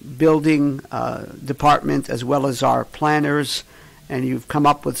building department as well as our planners, and you've come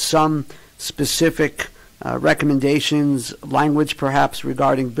up with some specific recommendations, language perhaps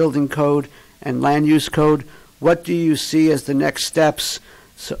regarding building code and land use code. What do you see as the next steps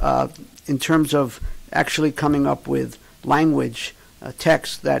in terms of actually coming up with language,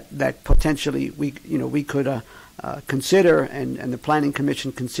 text that potentially we could consider and the Planning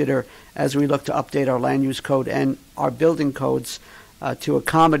Commission consider as we look to update our land use code and our building codes to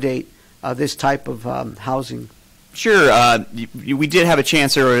accommodate this type of housing? Sure. We did have a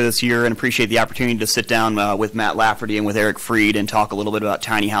chance earlier this year and appreciate the opportunity to sit down with Matt Lafferty and with Eric Freed and talk a little bit about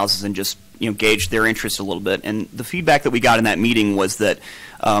tiny houses and just gauge their interest a little bit. And the feedback that we got in that meeting was that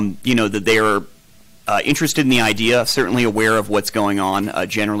that they are interested in the idea, certainly aware of what's going on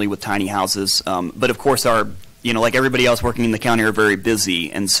generally with tiny houses, but of course like everybody else working in the county, are very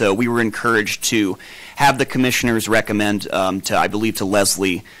busy, and so we were encouraged to have the commissioners recommend to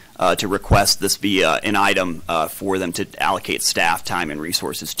Leslie to request this be an item for them to allocate staff time and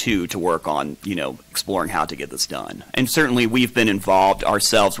resources to work on, exploring how to get this done. And certainly we've been involved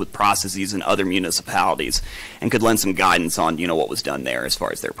ourselves with processes in other municipalities and could lend some guidance on, what was done there as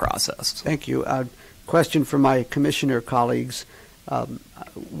far as their process. Thank you. Question for my commissioner colleagues.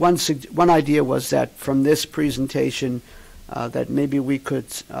 One idea was that from this presentation that maybe we could,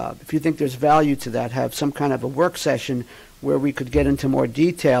 if you think there's value to that, have some kind of a work session where we could get into more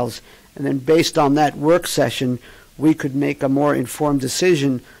details, and then based on that work session, we could make a more informed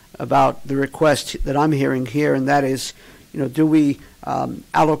decision about the request that I'm hearing here, and that is, do we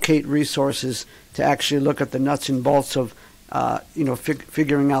allocate resources to actually look at the nuts and bolts of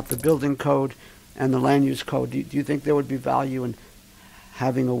figuring out the building code and the land use code. Do you think there would be value in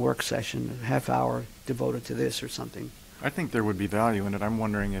having a work session, a half hour devoted to this or something? I think there would be value in it. I'm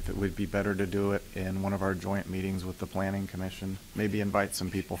wondering if it would be better to do it in one of our joint meetings with the Planning Commission. Maybe invite some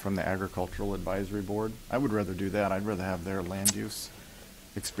people from the Agricultural Advisory Board. I would rather do that. I'd rather have their land use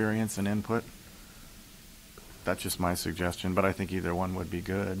experience and input. That's just my suggestion, but I think either one would be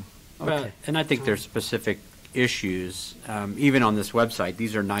good. Well, and I think there's specific issues, even on this website.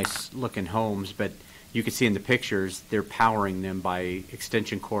 These are nice looking homes, but you can see in the pictures, they're powering them by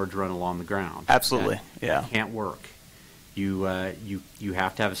extension cords run along the ground. Absolutely, That yeah. can't work. You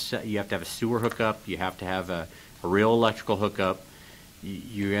have to have a sewer hookup. You have to have a real electrical hookup.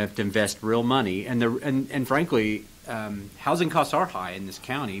 You have to invest real money, and frankly, housing costs are high in this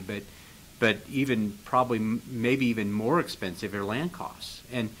county, but even probably maybe even more expensive are land costs.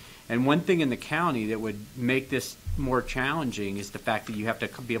 And one thing in the county that would make this more challenging is the fact that you have to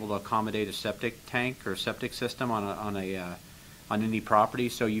be able to accommodate a septic tank or septic system on any property.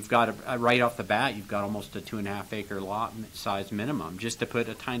 So you've got right off the bat, you've got almost a 2.5 acre lot size minimum just to put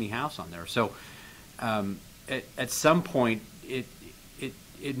a tiny house on there. So at some point,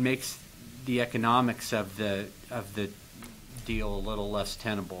 it makes the economics of the deal a little less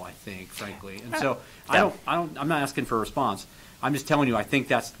tenable, I think, frankly. And so I'm not asking for a response. I'm just telling you, I think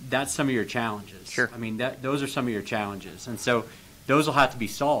that's some of your challenges. Sure. I mean, those are some of your challenges, and so those will have to be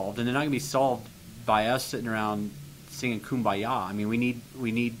solved, and they're not going to be solved by us sitting around singing Kumbaya. I mean,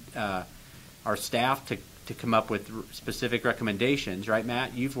 we need our staff to come up with specific recommendations, right,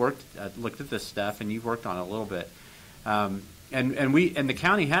 Matt? You've looked at this stuff, and you've worked on it a little bit, and the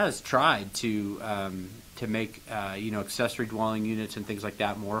county has tried to make accessory dwelling units and things like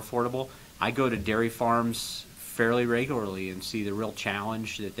that more affordable. I go to dairy farms fairly regularly and see the real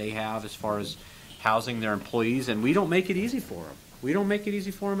challenge that they have as far as housing their employees, and we don't make it easy for them. We don't make it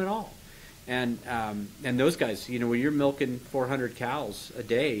easy for them at all. And those guys, when you're milking 400 cows a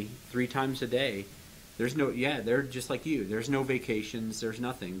day, 3 times a day, they're just like you. There's no vacations, there's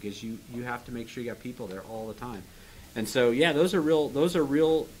nothing, because you have to make sure you got people there all the time. And so, those are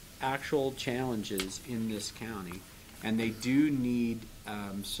real actual challenges in this county, and they do need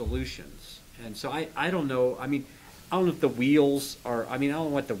solutions. And so I don't know. I mean, I don't know if the wheels are. I mean, I don't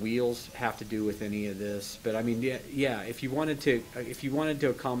know what the wheels have to do with any of this. But I mean, if you wanted to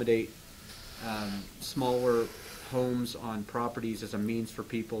accommodate smaller homes on properties as a means for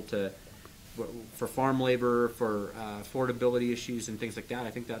people for farm labor, for affordability issues and things like that,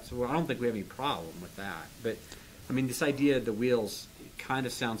 I think I don't think we have any problem with that. But I mean, this idea of the wheels kind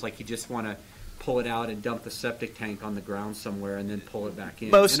of sounds like you just want to pull it out and dump the septic tank on the ground somewhere and then pull it back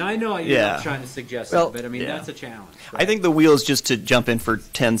in. And I know you're not trying to suggest that, but I mean, that's a challenge. Right? I think the wheels, just to jump in for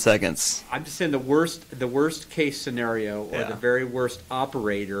 10 seconds. I'm just saying the worst case scenario, or the very worst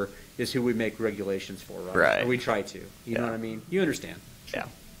operator, is who we make regulations for, right? Right. Or we try to. You know what I mean? You understand. Yeah.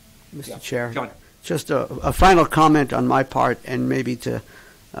 Mr. Chair, John. just a final comment on my part, and maybe to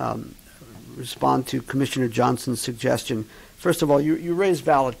respond to Commissioner Johnson's suggestion. First of all, you raise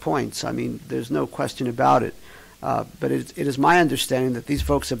valid points. I mean, there's no question about it. But it is my understanding that these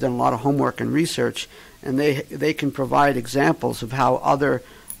folks have done a lot of homework and research, and they can provide examples of how other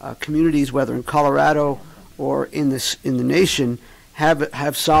communities, whether in Colorado or in the nation,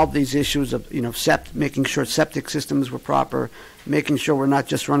 have solved these issues of making sure septic systems were proper, making sure we're not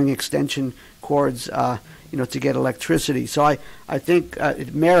just running extension cords to get electricity. So I think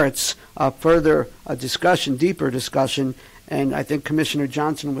it merits further discussion, deeper discussion. And I think Commissioner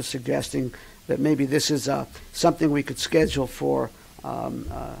Johnson was suggesting that maybe this is something we could schedule for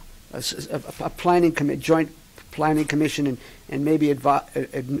a joint planning commission, and maybe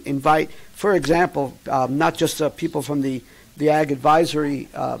invite, for example, not just people from the Ag Advisory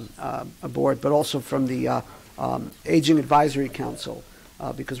Board, but also from the Aging Advisory Council,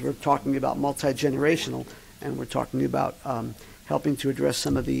 because we're talking about multi-generational, and we're talking about helping to address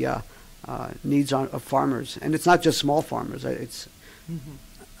some of the needs of farmers, and it's not just small farmers.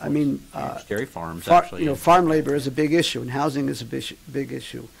 I mean, dairy farms. Actually, farm labor is a big issue, and housing is a big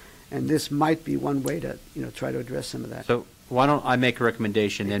issue, and this might be one way to try to address some of that. So why don't I make a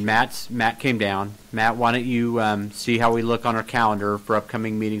recommendation? And Matt came down. Matt, why don't you see how we look on our calendar for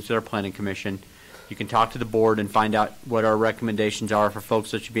upcoming meetings with our planning commission? You can talk to the board and find out what our recommendations are for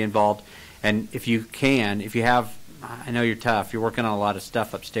folks that should be involved. And if you have. I know you're tough. You're working on a lot of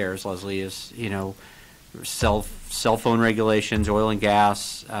stuff upstairs, Leslie, cell phone regulations, oil and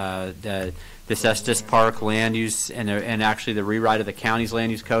gas, this Estes Park land use, and actually the rewrite of the county's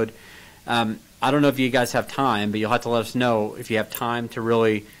land use code. I don't know if you guys have time, but you'll have to let us know if you have time to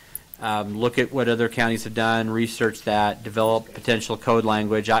really look at what other counties have done, research that, develop potential code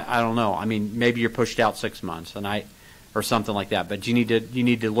language. I don't know. I mean, maybe you're pushed out 6 months, or something like that. But you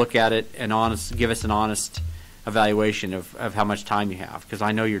need to look at it and give us an honest evaluation of how much time you have, because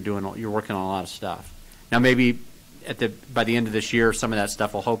I know you're working on a lot of stuff. Now, maybe by the end of this year, some of that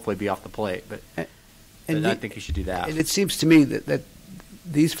stuff will hopefully be off the plate. But I think you should do that. And it seems to me that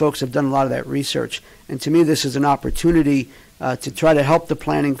these folks have done a lot of that research, and to me, this is an opportunity to try to help the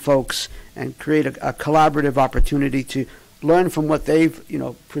planning folks and create a collaborative opportunity to learn from what they've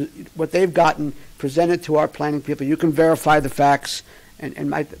gotten, present it to our planning people. You can verify the facts,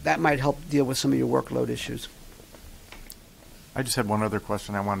 and that might help deal with some of your workload issues. I just had one other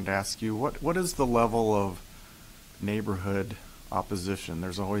question I wanted to ask you. What is the level of neighborhood opposition?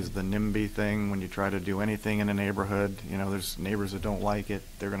 There's always the NIMBY thing when you try to do anything in a neighborhood. You know, there's neighbors that don't like it.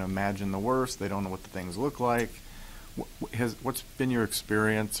 They're going to imagine the worst. They don't know what the things look like. What's been your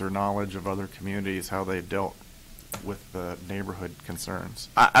experience or knowledge of other communities, how they dealt with the neighborhood concerns?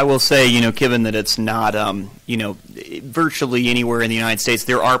 I will say, given that it's not, virtually anywhere in the United States,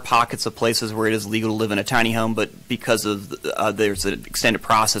 there are pockets of places where it is legal to live in a tiny home, but because of there's an extended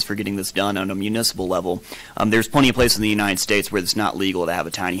process for getting this done on a municipal level, there's plenty of places in the United States where it's not legal to have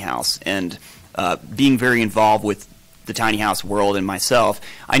a tiny house. And being very involved with the tiny house world and myself,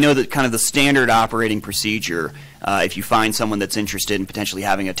 I know that kind of the standard operating procedure, if you find someone that's interested in potentially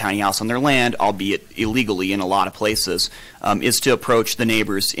having a tiny house on their land, albeit illegally in a lot of places, is to approach the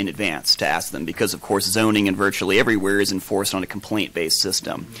neighbors in advance to ask them, because of course zoning in virtually everywhere is enforced on a complaint-based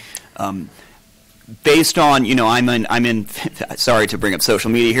system. Based on, I'm in, sorry to bring up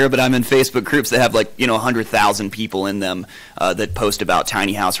social media here, but I'm in Facebook groups that have 100,000 people in them that post about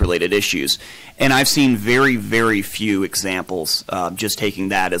tiny house related issues. And I've seen very, very few examples, just taking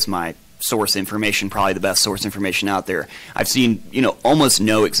that as my source information, probably the best source information out there. I've seen, almost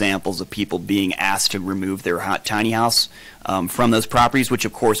no examples of people being asked to remove their tiny house from those properties, which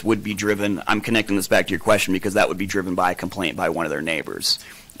of course would be driven, I'm connecting this back to your question, because that would be driven by a complaint by one of their neighbors.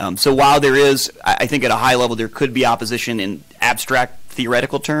 So while there is, I think at a high level, there could be opposition in abstract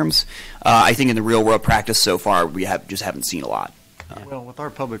theoretical terms, I think in the real world practice so far, we just haven't seen a lot. Well, with our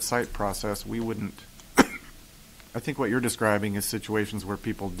public site process, we wouldn't, I think what you're describing is situations where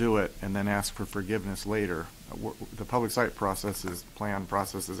people do it and then ask for forgiveness later. The public site plan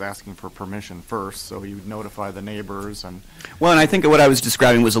process is asking for permission first, so you notify the neighbors and... Well, and I think what I was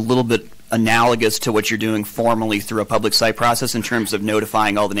describing was a little bit analogous to what you're doing formally through a public site process in terms of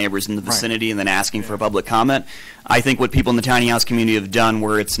notifying all the neighbors in the vicinity and then asking for a public comment. I think what people in the tiny house community have done,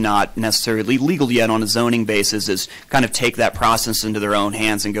 where it's not necessarily legal yet on a zoning basis, is kind of take that process into their own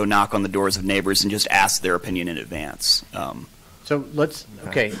hands and go knock on the doors of neighbors and just ask their opinion in advance. So let's,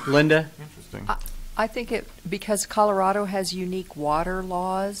 okay, Linda? Interesting. I think because Colorado has unique water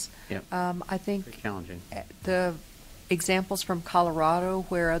laws, Yep. I think Very challenging. the examples from Colorado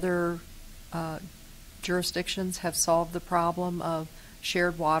where other jurisdictions have solved the problem of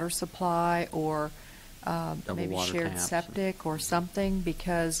shared water supply or maybe water shared taps. septic or something,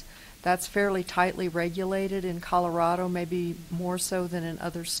 because that's fairly tightly regulated in Colorado, maybe more so than in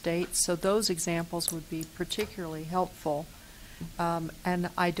other states. So those examples would be particularly helpful. And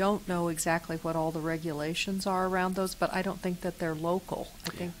I don't know exactly what all the regulations are around those, but I don't think that they're local.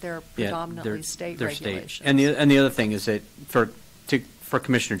 I think they're predominantly state they're regulations. State. And the other thing is that for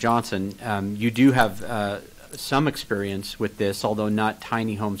Commissioner Johnson, you do have some experience with this, although not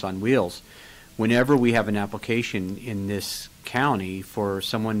tiny homes on wheels. Whenever we have an application in this county for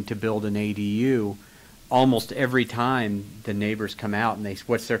someone to build an ADU, almost every time the neighbors come out and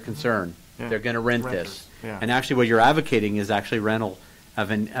what's their concern? Yeah. They're going to rent Renters, this. yeah. And actually what you're advocating is actually rental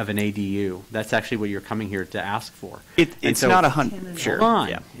of an ADU. That's actually what you're coming here to ask for. It's not 100%. Sure. Hold on.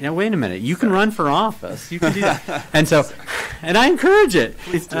 Yeah. Now, wait a minute. You can run for office. You can do that. and I encourage it.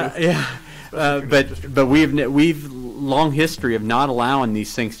 Please do. But we've long history of not allowing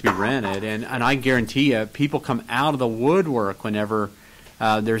these things to be rented, and I guarantee you, people come out of the woodwork whenever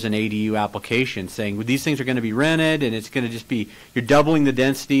there's an ADU application saying, well, these things are going to be rented, and it's going to just be, you're doubling the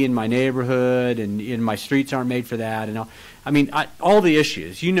density in my neighborhood, and my streets aren't made for that, and all the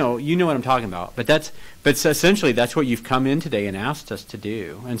issues. You know what I'm talking about. But essentially that's what you've come in today and asked us to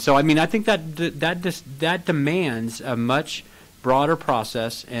do. And so I think that demands a much broader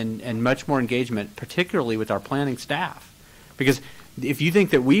process and much more engagement, particularly with our planning staff, because if you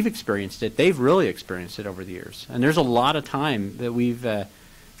think that we've experienced it, they've really experienced it over the years. And there's a lot of time that we've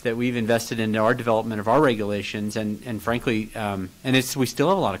invested into our development of our regulations, and frankly, we still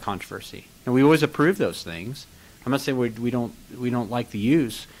have a lot of controversy. And we always approve those things. I'm not saying we don't like the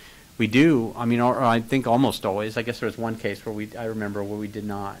use. we do. I mean, or I think almost always. I guess there was one case where I remember where we did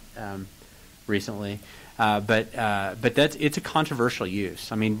not recently. But it's a controversial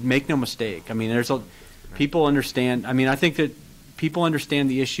use. I mean, make no mistake. I mean, people understand. I mean, I think that people understand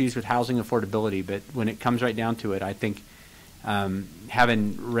the issues with housing affordability, but when it comes right down to it, I think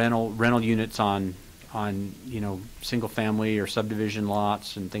having rental units on single family or subdivision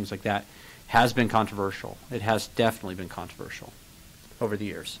lots and things like that has been controversial. It has definitely been controversial over the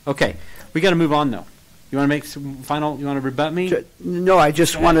years. Okay, we got to move on though. You want to make some final? You want to rebut me? No, I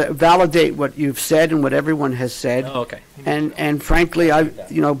just want to validate what you've said and what everyone has said. Oh, okay. And frankly,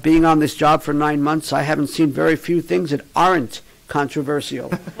 being on this job for 9 months, I haven't seen very few things that aren't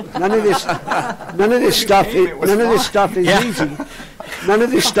controversial. None of this stuff is easy. None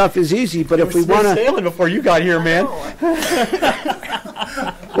of this stuff is easy. But if we want to sailing before you got here, man.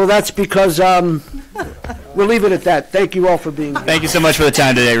 Well, that's because we'll leave it at that. Thank you all for being here. Thank you so much for the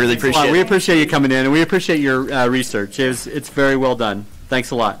time today. Really appreciate it. We appreciate you coming in, and we appreciate your research. It's very well done.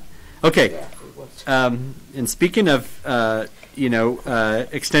 Thanks a lot. Okay. And speaking of,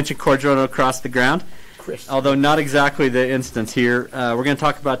 extension cords running across the ground, although not exactly the instance here, we're going to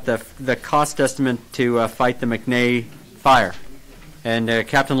talk about the cost estimate to fight the McNay fire. And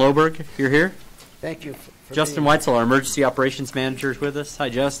Captain Loberg, you're here. Thank you. Justin Weitzel, our emergency operations manager, is with us. Hi,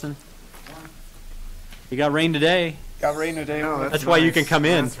 Justin. You got rain today. Got rain today. Oh, that's why you can come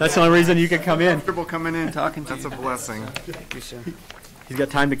in. That's the only reason you can come in. Comfortable coming in, talking to you. That's a blessing. Thank you, sir. He's got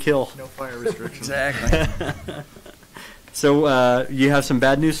time to kill. No fire restrictions. Exactly. So you have some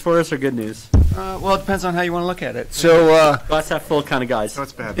bad news for us or good news? Well, it depends on how you want to look at it. So glass half full kind of guys. No,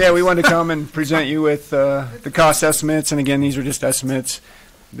 it's bad. Yeah, we wanted to come and present you with the cost estimates, and again, these are just estimates.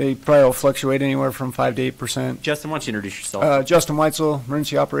 They probably will fluctuate anywhere from 5 to 8%. Justin, why don't you introduce yourself? Justin Weitzel,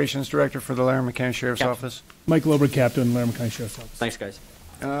 Emergency Operations Director for the Laramie County Sheriff's Office. Mike Loberg, Captain, Laramie County Sheriff's Office. Thanks, guys.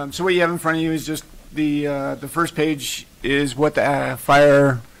 So what you have in front of you is just the first page is what the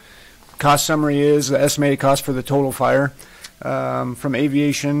fire cost summary is, the estimated cost for the total fire, from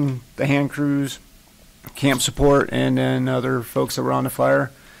aviation, the hand crews, camp support, and then other folks that were on the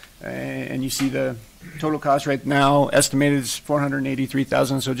fire. And you see the total cost right now estimated is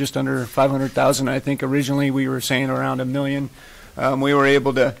 $483,000, so just under $500,000. I think originally we were saying around $1 million. We were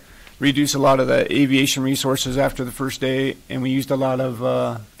able to reduce a lot of the aviation resources after the first day, and we used a lot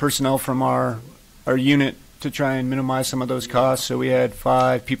of personnel from our unit to try and minimize some of those costs. So we had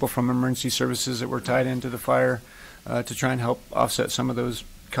 5 people from emergency services that were tied into the fire to try and help offset some of those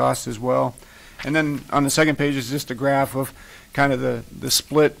costs as well. And then on the second page is just a graph of kind of the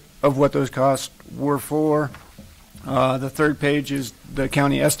split of what those costs were for. The third page is the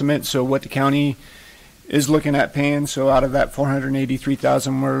county estimate, so what the county is looking at paying. So out of that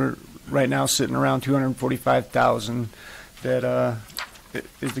 $483,000, we're right now sitting around $245,000 that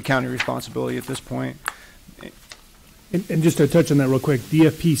is the county responsibility at this point. And just to touch on that real quick,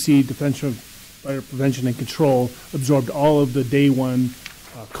 DFPC, Defense of Fire Prevention and Control, absorbed all of the day one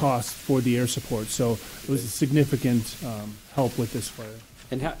costs for the air support. So it was a significant help with this fire.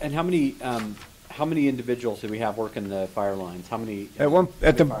 And how many individuals did we have working the fire lines? How many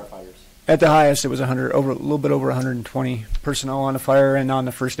firefighters? At the highest, it was a little bit over 120 personnel on the fire, and on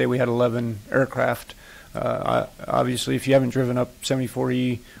the first day we had 11 aircraft. Obviously, if you haven't driven up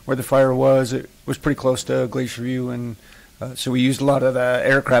 74E where the fire was, it was pretty close to Glacier View, and so we used a lot of the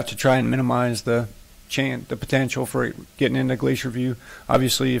aircraft to try and minimize the potential for it getting into Glacier View.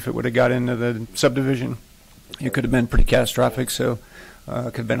 Obviously, if it would have got into the subdivision, it could have been pretty catastrophic. So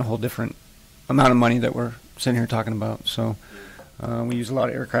it could have been a whole different amount of money that we're sitting here talking about. So we use a lot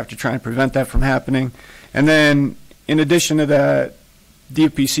of aircraft to try and prevent that from happening. And then in addition to that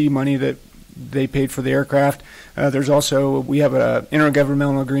DFPC money that they paid for the aircraft, we have an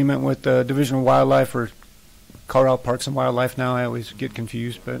intergovernmental agreement with the Division of Wildlife, or Colorado Parks and Wildlife now. I always get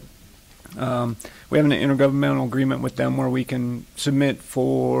confused, but we have an intergovernmental agreement with them where we can submit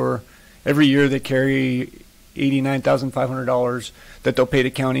for every year they carry $89,500 that they'll pay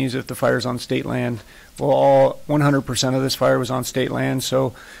to counties if the fire's on state land. Well, 100% of this fire was on state land,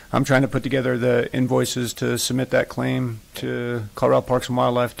 so I'm trying to put together the invoices to submit that claim to Colorado Parks and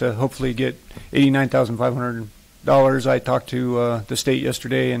Wildlife to hopefully get $89,500. I talked to the state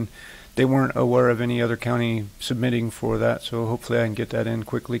yesterday, and they weren't aware of any other county submitting for that, so hopefully I can get that in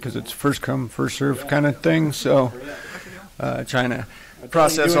quickly because it's first come, first serve kind of thing. So trying to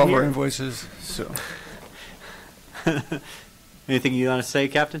process all of our invoices. So. Anything you want to say,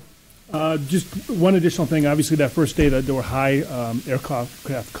 Captain? Just one additional thing, obviously that first day that there were high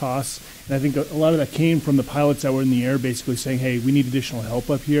aircraft costs, and I think a lot of that came from the pilots that were in the air basically saying, hey, we need additional help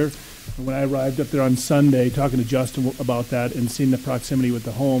up here. And when I arrived up there on Sunday, talking to Justin about that and seeing the proximity with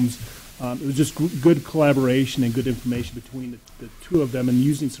the homes, it was just good collaboration and good information between the two of them and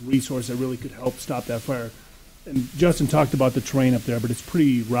using some resources that really could help stop that fire. And Justin talked about the terrain up there, but it's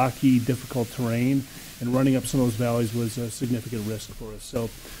pretty rocky, difficult terrain, and running up some of those valleys was a significant risk for us. So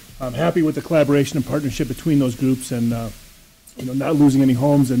I'm happy with the collaboration and partnership between those groups, and not losing any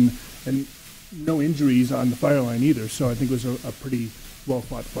homes and no injuries on the fire line either. So I think it was a pretty well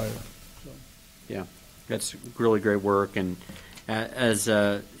fought fire. So. Yeah, that's really great work, and as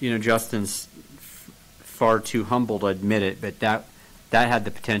Justin's far too humble to admit it, but that had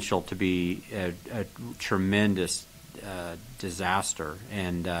the potential to be a tremendous disaster,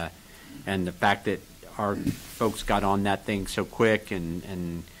 and the fact that our folks got on that thing so quick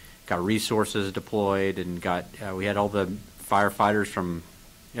and got resources deployed and we had all the firefighters from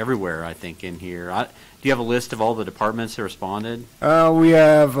everywhere, I think, in here. Do you have a list of all the departments that responded? We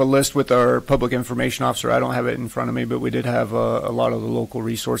have a list with our public information officer. I don't have it in front of me, but we did have a lot of the local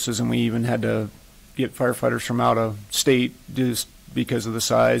resources, and we even had to get firefighters from out of state just because of the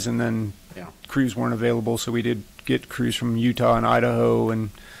size, and then crews weren't available, so we did get crews from Utah and Idaho, and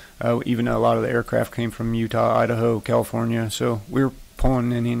even a lot of the aircraft came from Utah, Idaho, California, so we were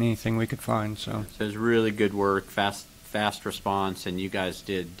pulling in anything we could find. So it was really good work, fast response, and you guys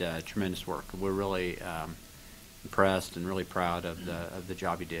did tremendous work. We're really impressed and really proud of the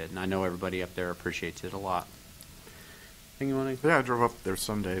job you did, and I know everybody up there appreciates it a lot. You want to? Yeah, I drove up there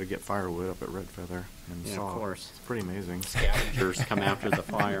Sunday to get firewood up at Red Feather, and saw. Of course, it's pretty amazing. Scavengers come after the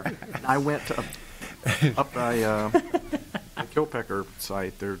fire. I went up by the Kilpecker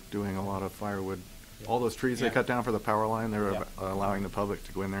site. They're doing a lot of firewood. All those trees they cut down for the power line, they're allowing the public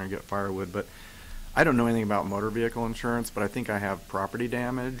to go in there and get firewood. But I don't know anything about motor vehicle insurance, but I think I have property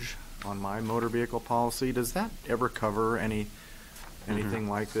damage on my motor vehicle policy. Does that ever cover anything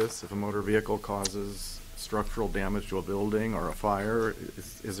like this? If a motor vehicle causes structural damage to a building or a fire,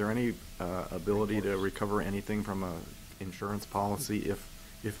 is there any ability to recover anything from a insurance policy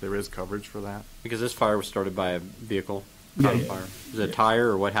if there is coverage for that? Because this fire was started by a vehicle. Fire. Was it a tire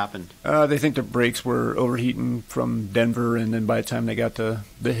or what happened? They think the brakes were overheating from Denver, and then by the time they got to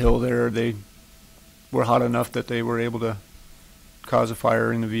the hill there, they were hot enough that they were able to cause a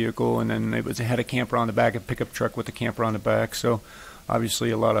fire in the vehicle, and then they had a camper on the back, a pickup truck with a camper on the back, so obviously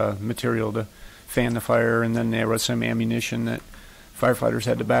a lot of material to fan the fire, and then there was some ammunition that firefighters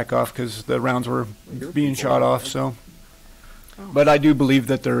had to back off because the rounds were being shot off. So, but I do believe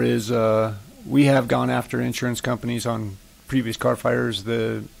that there is. We have gone after insurance companies on previous car fires.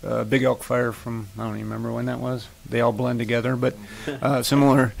 The Big Elk fire from I don't even remember when that was. They all blend together, but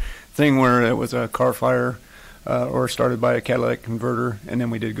similar thing where it was a car fire or started by a catalytic converter, and then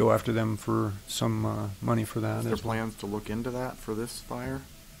we did go after them for some money for that. Is there plans to look into that for this fire?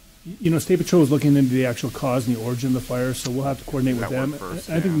 State Patrol is looking into the actual cause and the origin of the fire, so we'll have to coordinate with them. First,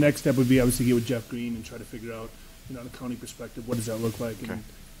 I think the next step would be obviously get with Jeff Green and try to figure out, on a county perspective, what does that look like, and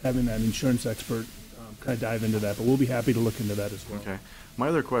having that insurance expert kind of dive into that. But we'll be happy to look into that as well. Okay. My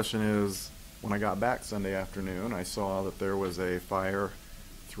other question is, when I got back Sunday afternoon, I saw that there was a fire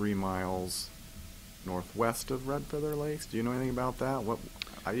 3 miles northwest of Red Feather Lakes. Do you know anything about that?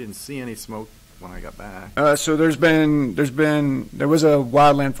 I didn't see any smoke when I got back. So there was a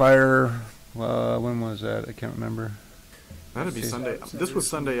wildland fire. When was that? I can't remember. That'd be Sunday. This was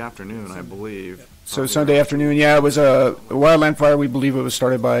Sunday afternoon, I believe. So Sunday afternoon, yeah, it was a wildland fire. We believe it was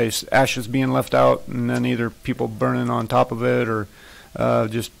started by ashes being left out, and then either people burning on top of it or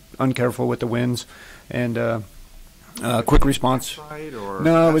just uncareful with the winds. And quick response.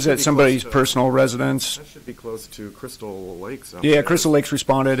 No, it was at somebody's personal residence. That should be close to Crystal Lakes. Yeah, Crystal Lakes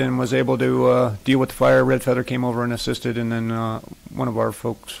responded and was able to deal with the fire. Red Feather came over and assisted, and then one of our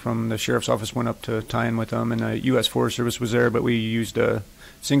folks from the sheriff's office went up to tie in with them, and the U.S. Forest Service was there, but we used a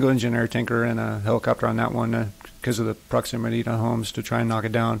single engine air tanker and a helicopter on that one because of the proximity to homes to try and knock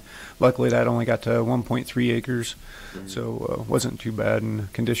it down. Luckily, that only got to 1.3 acres, so it wasn't too bad, and the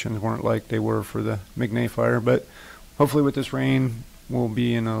conditions weren't like they were for the McNay fire, but hopefully with this rain, we'll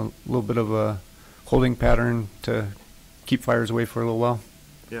be in a little bit of a holding pattern to keep fires away for a little while.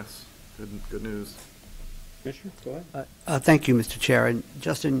 Yes, good news. Commissioner, go ahead. Thank you, Mr. Chair. And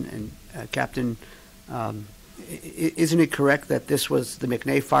Justin and Captain, isn't it correct that the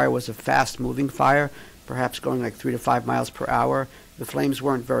McNay fire was a fast-moving fire, perhaps going like 3 to 5 miles per hour? The flames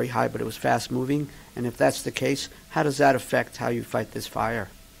weren't very high, but it was fast-moving. And if that's the case, how does that affect how you fight this fire?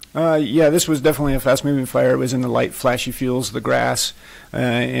 Yeah, this was definitely a fast-moving fire. It was in the light, flashy fields of the grass,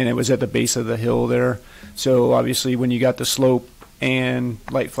 and it was at the base of the hill there. So obviously, when you got the slope and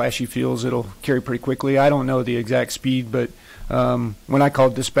light, flashy fields, it'll carry pretty quickly. I don't know the exact speed, but when I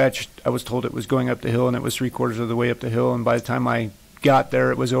called dispatch, I was told it was going up the hill, and it was 3/4 of the way up the hill. And by the time I got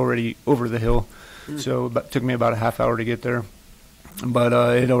there, it was already over the hill. So it took me about a half hour to get there. But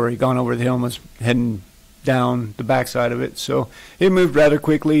it had already gone over the hill and was heading down the backside of it. So it moved rather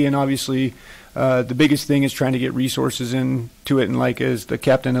quickly, and obviously the biggest thing is trying to get resources into it. And like as the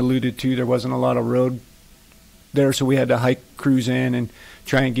captain alluded to, there wasn't a lot of road there, so we had to hike crews in and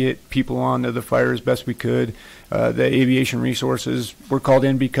try and get people onto the fire as best we could. The aviation resources were called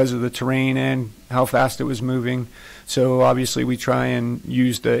in because of the terrain and how fast it was moving. So obviously we try and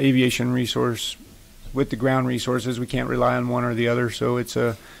use the aviation resource with the ground resources. We can't rely on one or the other, so it's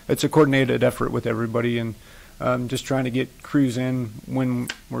a coordinated effort with everybody, and just trying to get crews in when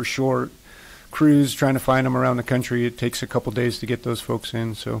we're short. Crews, trying to find them around the country, it takes a couple days to get those folks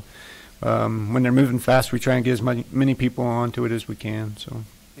in. So when they're moving fast, we try and get as many people onto it as we can. So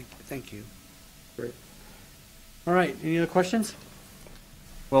thank you. Great. All right, any other questions?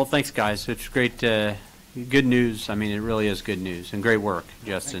 Well, thanks, guys. It's great. Good news. I mean, it really is good news, and great work,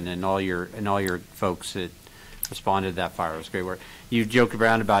 Justin, and all your folks that responded to that fire. It was great work. You joke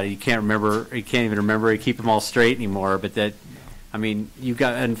around about it. You can't even remember. You keep them all straight anymore. But that, I mean, you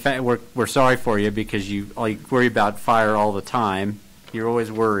got. In fact, we're sorry for you because you worry about fire all the time. You're always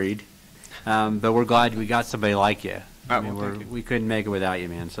worried, but we're glad we got somebody like you. I mean, we couldn't make it without you,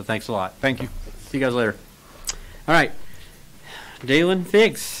 man. So thanks a lot. Thank you. See you guys later. All right, Dalen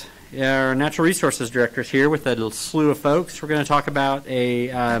Figs. Our Natural Resources Director is here with a slew of folks. We're going to talk about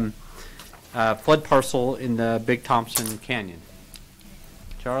a flood parcel in the Big Thompson Canyon.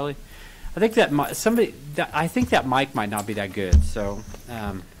 Charlie, I think that I think that mic might not be that good. So,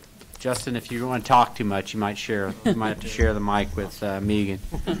 Justin, if you want to talk too much, you might have to share the mic with Megan.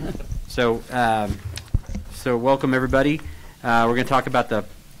 So, welcome everybody. We're going to talk about the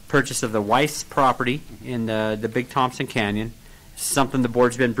purchase of the Weiss property in the Big Thompson Canyon. Something the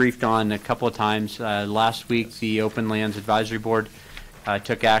board's been briefed on a couple of times. Last week, the Open Lands Advisory Board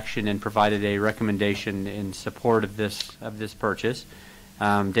took action and provided a recommendation in support of this purchase.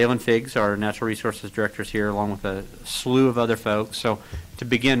 Dalen Figs, our Natural Resources Director, is here, along with a slew of other folks. So, to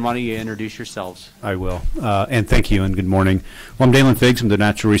begin, why don't you introduce yourselves? I will, and thank you, and good morning. Well, I'm Dalen Figs. I'm the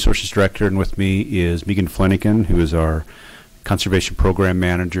Natural Resources Director, and with me is Megan Flanagan, who is our Conservation Program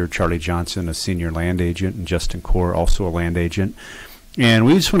Manager, Charlie Johnson, a Senior Land Agent, and Justin Core, also a Land Agent. And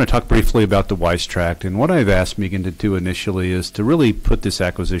we just want to talk briefly about the Weiss Tract. And what I've asked Megan to do initially is to really put this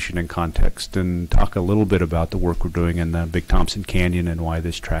acquisition in context and talk a little bit about the work we're doing in the Big Thompson Canyon and why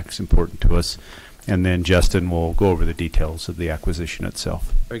this tract is important to us. And then Justin will go over the details of the acquisition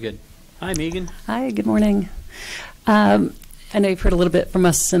itself. Very good. Hi, Megan. Hi, good morning. I know you've heard a little bit from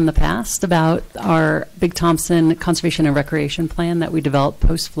us in the past about our Big Thompson Conservation and Recreation Plan that we developed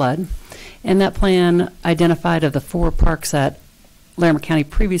post-flood. And that plan identified of the 4 parks that Larimer County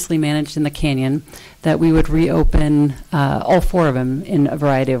previously managed in the canyon that we would reopen all 4 of them in a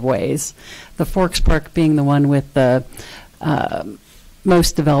variety of ways. The Forks Park being the one with the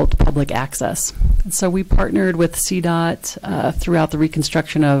most developed public access. And so we partnered with CDOT throughout the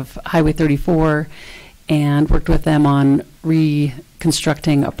reconstruction of Highway 34 and worked with them on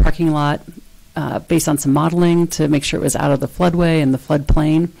reconstructing a parking lot based on some modeling to make sure it was out of the floodway and the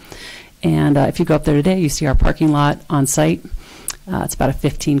floodplain. And if you go up there today, you see our parking lot on site. It's about a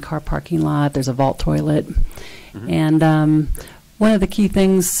 15-car parking lot. There's a vault toilet. And one of the key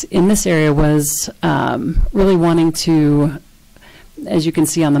things in this area was really wanting to, as you can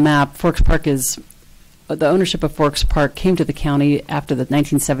see on the map, Forks Park is, the ownership of Forks Park came to the county after the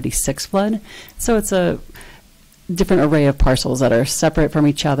 1976 flood. So it's a different array of parcels that are separate from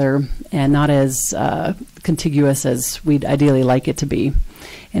each other and not as contiguous as we'd ideally like it to be.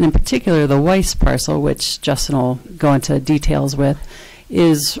 And in particular, the Weiss parcel, which Justin will go into details with,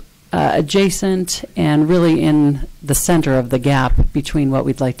 is adjacent and really in the center of the gap between what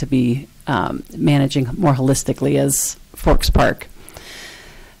we'd like to be managing more holistically as Forks Park.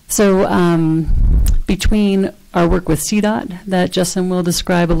 So between our work with CDOT that Justin will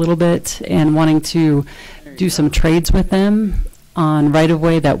describe a little bit and wanting to do some trades with them on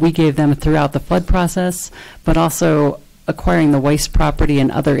right-of-way that we gave them throughout the flood process, but also acquiring the Weiss property and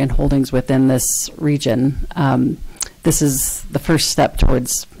other inholdings within this region. This is the first step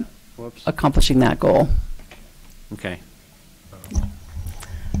towards accomplishing that goal. Okay.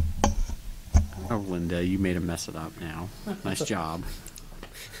 Oh, Linda, you made a mess it up now. Nice job.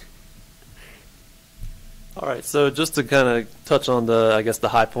 All right, so just to kind of touch on the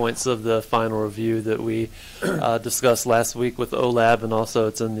high points of the final review that we discussed last week with OLAB, and also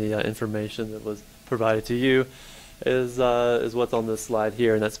it's in the information that was provided to you, is what's on this slide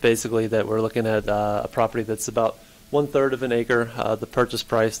here, and that's basically that we're looking at a property that's about 1/3 of an acre. The purchase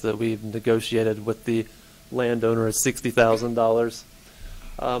price that we've negotiated with the landowner is $60,000.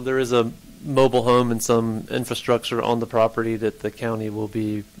 There is a mobile home and some infrastructure on the property that the county will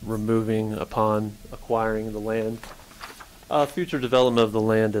be removing upon acquiring the land. Future development of the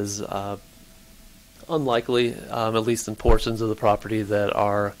land is unlikely, at least in portions of the property that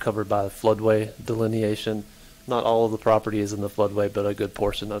are covered by the floodway delineation. Not all of the property is in the floodway, but a good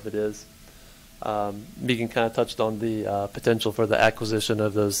portion of it is. Megan kind of touched on the potential for the acquisition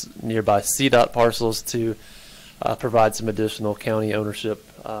of those nearby CDOT parcels to provide some additional county ownership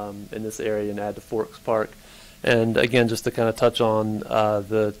in this area and add to Forks Park. And again, just to kind of touch on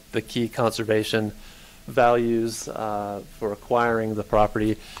the key conservation values for acquiring the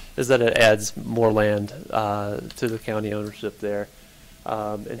property is that it adds more land to the county ownership there,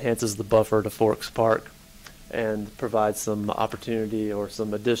 enhances the buffer to Forks Park, and provides some opportunity or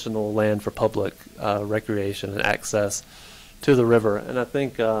some additional land for public recreation and access to the river. And I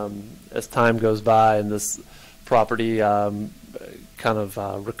think as time goes by and this property kind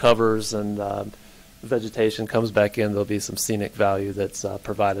of recovers and vegetation comes back in, there'll be some scenic value that's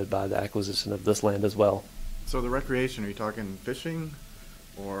provided by the acquisition of this land as well. So the recreation, are you talking fishing?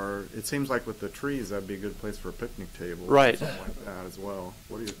 Or it seems like with the trees, that'd be a good place for a picnic table. Right. Or something like that as well.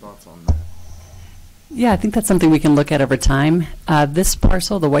 What are your thoughts on that? Yeah, I think that's something we can look at over time. This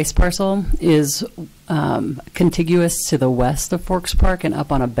parcel, the Weiss parcel, is contiguous to the west of Forks Park and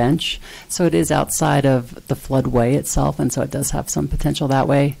up on a bench. So it is outside of the floodway itself, and so it does have some potential that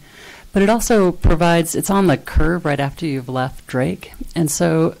way. But it also provides, it's on the curve right after you've left Drake. And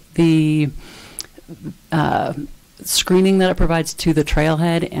so the screening that it provides to the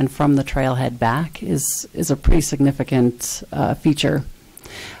trailhead and from the trailhead back is a pretty significant feature.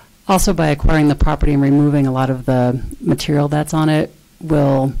 Also, by acquiring the property and removing a lot of the material that's on it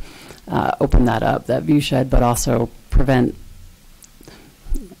will open that up, that view shed, but also prevent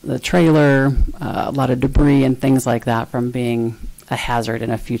the trailer, a lot of debris and things like that from being a hazard in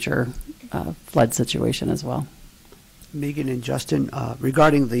a future flood situation as well. Megan and Justin,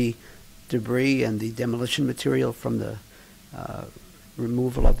 regarding the debris and the demolition material from the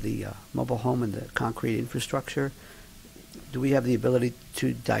removal of the mobile home and the concrete infrastructure, do we have the ability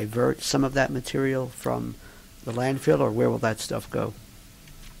to divert some of that material from the landfill, or where will that stuff go?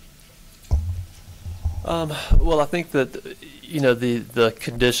 Well, I think that the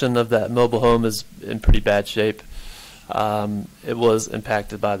condition of that mobile home is in pretty bad shape. It was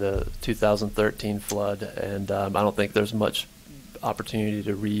impacted by the 2013 flood, and I don't think there's much opportunity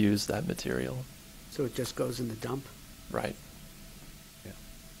to reuse that material. So it just goes in the dump? Right.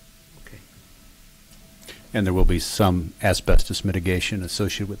 And there will be some asbestos mitigation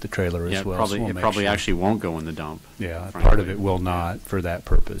associated with the trailer as well. Probably, so we'll it make probably sure. actually won't go in the dump. Yeah, frankly. part of it will not for that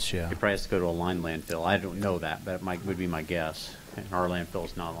purpose, yeah. It probably has to go to a lined landfill. I don't know that, but it would be my guess. And our landfill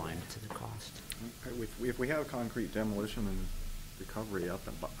is not lined. To the cost. If we have concrete demolition and recovery up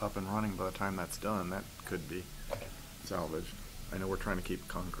and running by the time that's done, that could be salvaged. I know we're trying to keep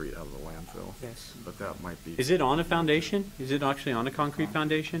concrete out of the landfill. Yes. But that might be. Is it on a foundation? Is it actually on a concrete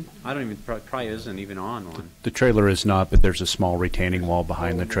foundation? I don't even, probably isn't even on one. The trailer is not, but there's a small retaining wall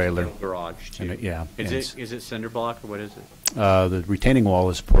behind the trailer. Garage, too. And yeah. Is it cinder block, or what is it? The retaining wall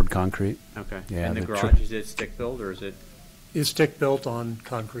is poured concrete. Okay. Yeah, And the the garage, is it stick-built, or is it? Is stick-built on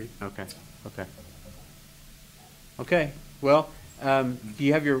concrete. Okay, okay. Okay, well, do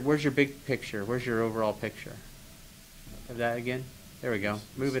you have where's your big picture? Where's your overall picture? Have that again? There we go.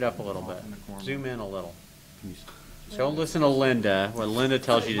 Move it up a little bit. Zoom in a little. Don't listen to Linda, what Linda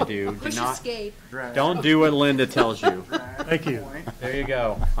tells you to do. Push escape. Don't do what Linda tells you. Thank you. There you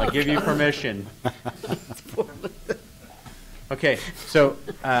go. I'll give you permission. Okay, so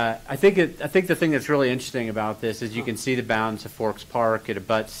I think the thing that's really interesting about this is you can see the bounds of Forks Park. It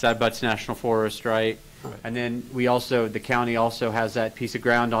abuts National Forest, right? And then the county also has that piece of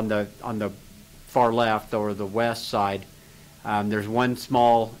ground on the far left or the west side. There's one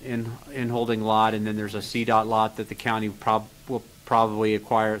small in-holding lot, and then there's a CDOT lot that the county will probably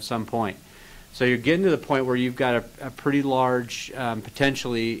acquire at some point. So you're getting to the point where you've got a pretty large,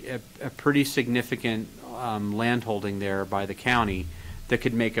 potentially a pretty significant land holding there by the county that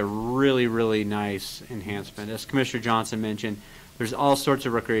could make a really, really nice enhancement. As Commissioner Johnson mentioned, there's all sorts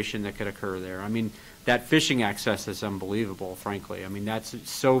of recreation that could occur there. I mean, that fishing access is unbelievable, frankly. I mean, that's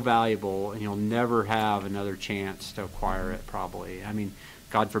so valuable, and you'll never have another chance to acquire it, probably. I mean,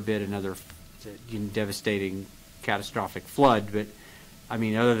 God forbid another devastating, catastrophic flood. But I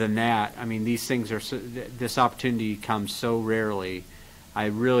mean, other than that, I mean, these things are this opportunity comes so rarely. I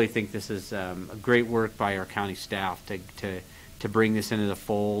really think this is a great work by our county staff to bring this into the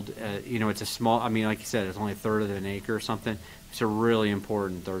fold. It's a small. I mean, like you said, it's only a third of an acre or something. It's a really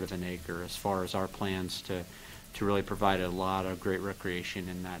important third of an acre as far as our plans to really provide a lot of great recreation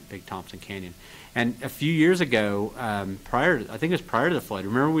in that Big Thompson Canyon. And a few years ago, I think it was prior to the flood,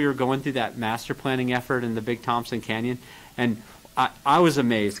 remember we were going through that master planning effort in the Big Thompson Canyon? And I was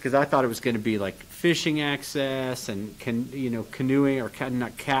amazed because I thought it was going to be like fishing access and canoeing or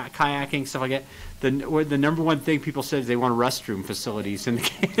kayaking, stuff like that. The number one thing people said is they want restroom facilities in the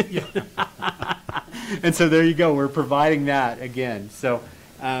canyon. And so there you go. We're providing that again. So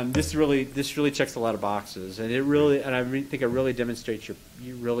this really checks a lot of boxes, and I think it really demonstrates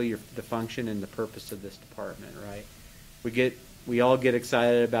the function and the purpose of this department. Right? We all get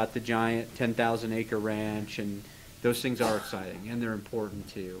excited about the giant 10,000 acre ranch, and those things are exciting and they're important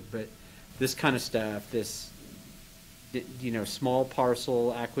too. But this kind of stuff, small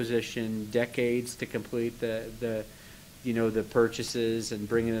parcel acquisition, decades to complete the purchases and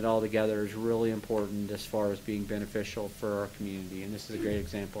bringing it all together is really important as far as being beneficial for our community. And this is a great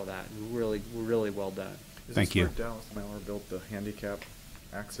example of that. We're really well done. Thank you. Is this where Dallas Miller built the handicap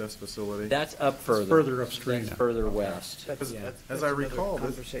access facility? That's up further. It's further upstream. That's further west. As I recall,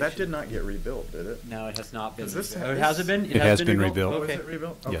 that did not get rebuilt, did it? No, it has not been. Has it been? It has been rebuilt. Oh, is it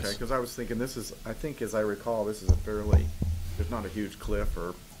rebuilt? Okay, Yes. because I was thinking I think as I recall, this is a fairly, there's not a huge cliff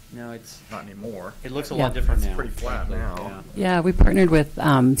or. No, it's not anymore. It looks a lot different now. It's pretty flat now. Yeah, we partnered with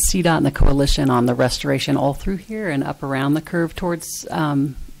CDOT and the coalition on the restoration all through here and up around the curve towards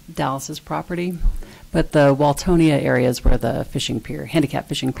Dallas's property. But the Waltonia area is where the handicap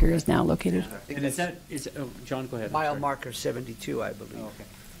fishing pier is now located. And John, go ahead. Mile marker 72, I believe. Oh, okay.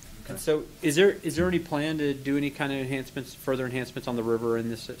 And so is there any plan to do any kind of further enhancements on the river in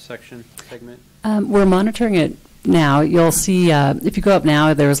this segment? We're monitoring it now. You'll see, if you go up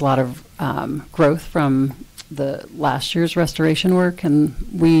now, there's a lot of growth from the last year's restoration work, and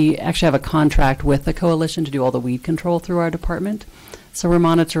we actually have a contract with the coalition to do all the weed control through our department. So we're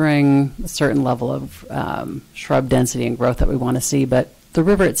monitoring a certain level of shrub density and growth that we want to see, but the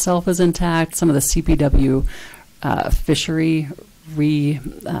river itself is intact. Some of the CPW fishery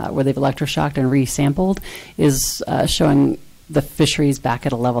where they've electroshocked and resampled is showing the fisheries back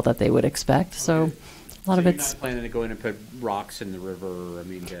at a level that they would expect. So a lot of it's. You're not planning to go in and put rocks in the river,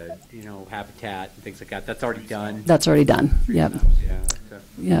 habitat and things like that. That's already done. That's already done. Yep.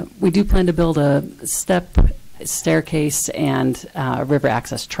 Yeah. We do plan to build a staircase and river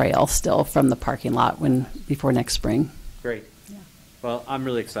access trail still from the parking lot before next spring. Great. Yeah. Well, I'm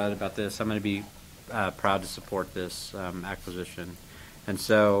really excited about this. I'm going to be proud to support this acquisition. And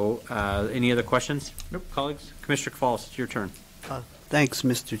so, any other questions? Nope. Colleagues? Commissioner Kvalis, it's your turn. Thanks,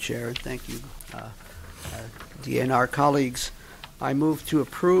 Mr. Chair. Thank you, DNR colleagues. I move to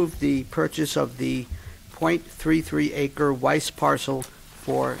approve the purchase of the .33 acre Weiss parcel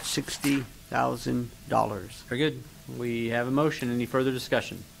for $60,000. Very good. We have a motion. Any further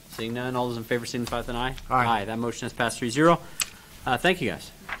discussion? Seeing none, all those in favor signify with an aye. Aye. That motion has passed 3-0. Thank you,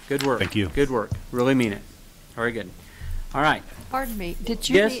 guys. Good work. Thank you. Good work. Really mean it. Very good. All right. Pardon me. Did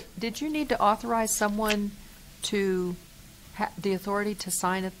you need to authorize someone to the authority to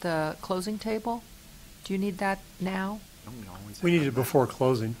sign at the closing table? Do you need that now? We need it before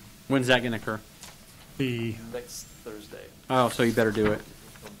closing. When's that going to occur? Next Thursday. Oh, so you better do it.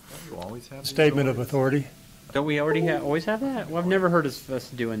 You always have Statement of authority. Don't we always have that? Well, I've never heard of us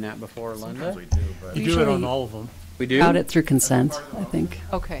doing that before, Linda. We do, but You do it on all of them. We do? Out it through consent, I think.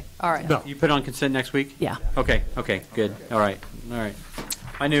 Okay. All right. No. You put on consent next week? Yeah. Okay. Good. All right.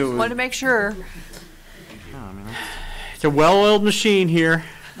 I knew it was. Want to make sure. It's a well-oiled machine here.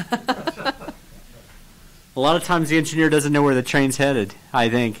 A lot of times the engineer doesn't know where the train's headed, I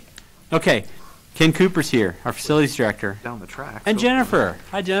think. Okay. Ken Cooper's here, our facilities director. Down the track. And Jennifer.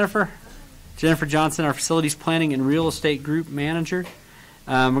 Hi, Jennifer. Jennifer Johnson, our facilities planning and real estate group manager.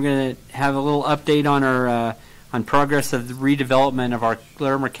 We're going to have a little update on our on progress of the redevelopment of our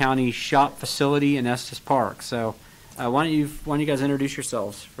Larimer County shop facility in Estes Park. So why don't you guys introduce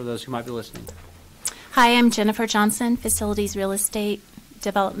yourselves for those who might be listening? Hi, I'm Jennifer Johnson, Facilities Real Estate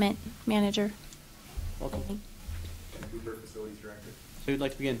Development Manager. Welcome. Cooper, Facilities Director. So who'd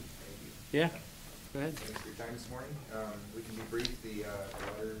like to begin? Yeah, go ahead. Thanks for your time this morning. We can be brief. The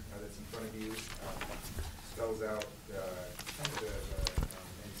letter that's in front of you spells out some of the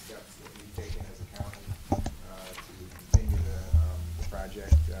many steps that we've taken as a county to continue the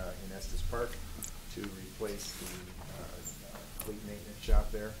project in Estes Park to replace the fleet maintenance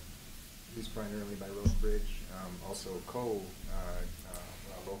shop there. used primarily by Road and Bridge, also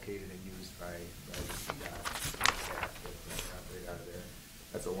located and used by the CDOT staff that operate out of there.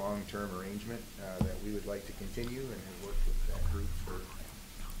 That's a long-term arrangement that we would like to continue, and have worked with that group for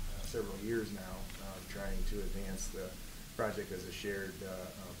several years now, trying to advance the project as a shared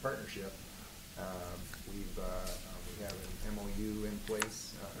partnership. We have an MOU in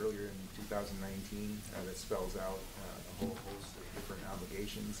place earlier in 2019 that spells out a whole host of different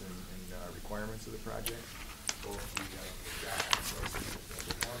obligations and requirements of the project. Both the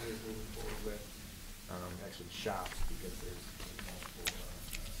county is moving forward with, actually shops, because there's multiple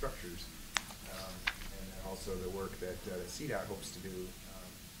structures, and then also the work that CDOT hopes to do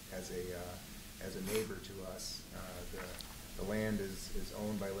as a neighbor to us. The land is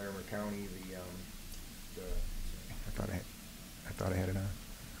owned by Larimer County. I thought I had it on.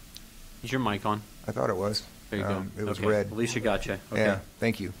 Is your mic on? I thought it was. There you go. It was okay. red. Alicia gotcha. Okay. Yeah,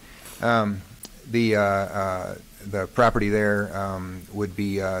 thank you. The property there would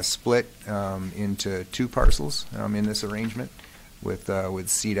be split into two parcels in this arrangement, with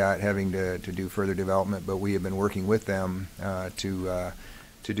CDOT having to do further development, but we have been working with them to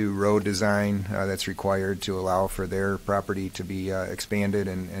do road design that's required to allow for their property to be expanded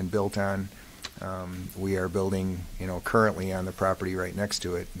and built on. We are building, currently on the property right next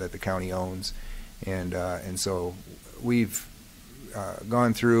to it that the county owns, and so we've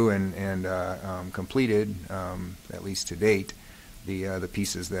gone through and completed, at least to date, the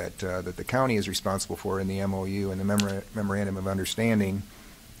pieces that the county is responsible for in the MOU and the memorandum of understanding,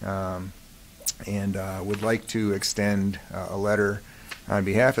 and would like to extend a letter on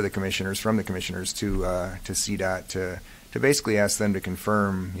behalf of the commissioners, from the commissioners, to CDOT to basically ask them to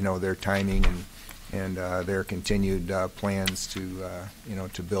confirm, their timing and their continued plans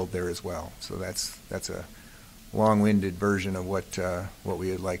to build there as well. So that's a long-winded version of what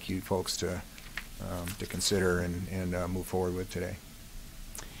we would like you folks to consider and move forward with today.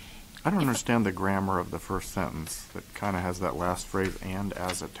 I don't understand the grammar of the first sentence that kind of has that last phrase, "and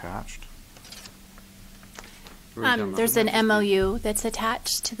as attached." There's an MOU that's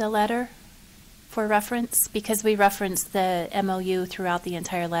attached to the letter for reference, because we reference the MOU throughout the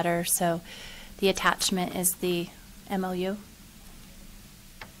entire letter, so the attachment is the MOU.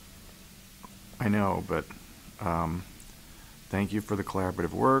 I know, but thank you for the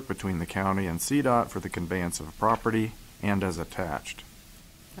collaborative work between the county and CDOT for the conveyance of property, and as attached.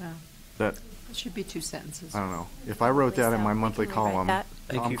 That It should be two sentences. I don't know. If I wrote that in my monthly column,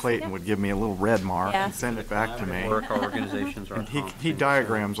 Tom Clayton would give me a little red mark and send it back to me. Work our organizations are. And he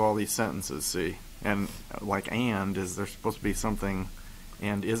diagrams all these sentences, see? And like "and," is there supposed to be something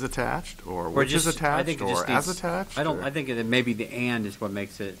 "and is attached," or "which is attached," or "as attached"? I think that maybe the "and" is what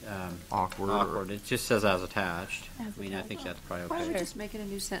makes it awkward. It just says "as attached." I think that's probably Why don't we okay. just make it a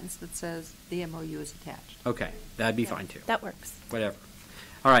new sentence that says the MOU is attached? Okay, that'd be fine too. That works. Whatever.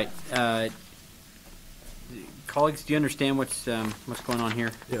 All right. Colleagues, do you understand what's going on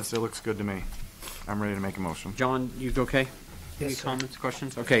here? Yes, it looks good to me. I'm ready to make a motion. John, you okay? Any comments,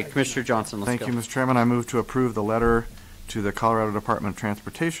 questions? Okay, Commissioner Johnson, let's go. Thank you, Mr. Chairman. I move to approve the letter to the Colorado Department of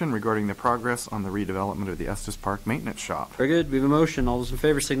Transportation regarding the progress on the redevelopment of the Estes Park Maintenance Shop. Very good. We have a motion. All those in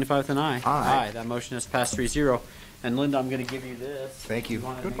favor signify with an aye. Aye. That motion has passed 3-0. And Linda, I'm going to give you this. Thank you. If you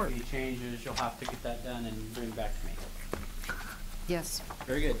want to Good make work. any changes, you'll have to get that done and bring it back to me. Yes.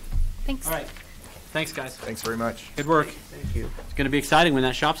 Very good. Thanks. All right. Thanks, guys. Thanks very much. Good work. Thank you. It's going to be exciting when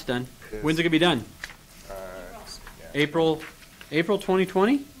that shop's done. When's it going to be done? April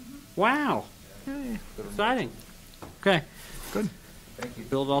 2020? Wow. Exciting. Okay. Good. Thank you.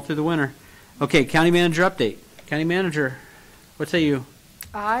 Build all through the winter. Okay, county manager update. County manager, what say you?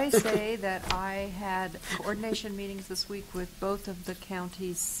 I say that I had coordination meetings this week with both of the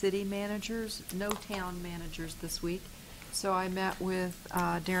county's city managers, no town managers this week. So I met with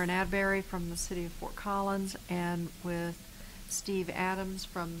Darren Adberry from the city of Fort Collins and with Steve Adams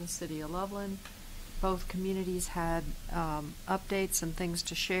from the city of Loveland. Both communities had updates and things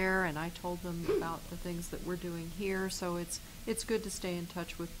to share, and I told them about the things that we're doing here. So it's good to stay in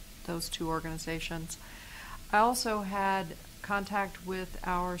touch with those two organizations. I also had contact with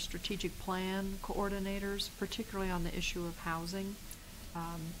our strategic plan coordinators, particularly on the issue of housing.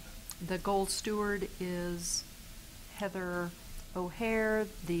 The goal steward is Heather O'Hare,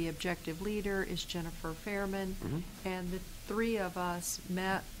 the objective leader is Jennifer Fairman, and the three of us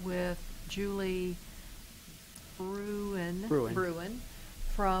met with Julie Bruin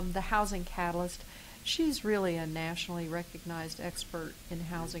from the Housing Catalyst. She's really a nationally recognized expert in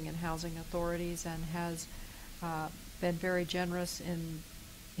housing and housing authorities, and has been very generous in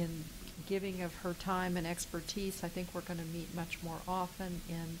giving of her time and expertise. I think we're going to meet much more often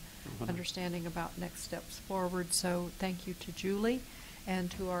in understanding about next steps forward. So thank you to Julie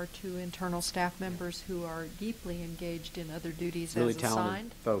and to our 2 internal staff members who are deeply engaged in other duties Really as talented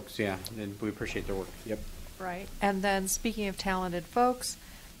assigned. folks, yeah, and we appreciate their work. Yep. Right. And then speaking of talented folks,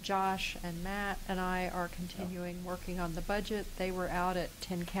 Josh and Matt and I are continuing working on the budget. They were out at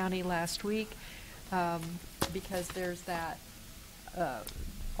 10 County last week because there's that,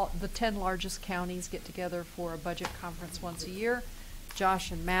 the 10 largest counties get together for a budget conference once a year.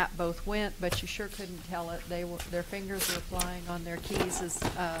 Josh and Matt both went, but you sure couldn't tell it. Their fingers were flying on their keys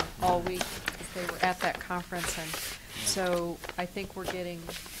all week as they were at that conference. And so I think we're getting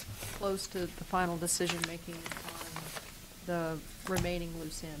close to the final decision making on the remaining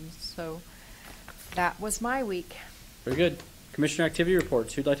loose ends. So that was my week. Very good. Commissioner activity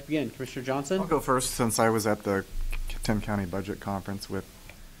reports. Who'd like to begin? Commissioner Johnson? I'll go first since I was at the 10 County Budget Conference with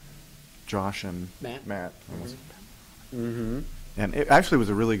Josh and Matt. Mm-hmm. And it actually was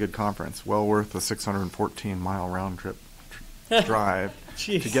a really good conference, well worth the 614-mile round trip drive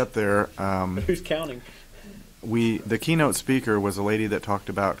to get there. Who's counting? The keynote speaker was a lady that talked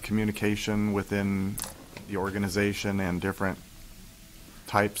about communication within the organization and different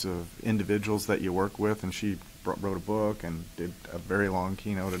types of individuals that you work with, and she wrote a book and did a very long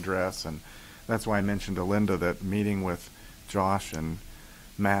keynote address, and that's why I mentioned to Linda that meeting with Josh and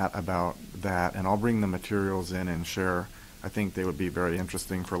Matt about that, and I'll bring the materials in and share. I think they would be very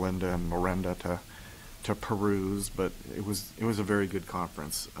interesting for Linda and Miranda to peruse, but it was a very good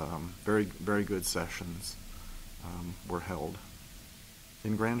conference. Very, very good sessions were held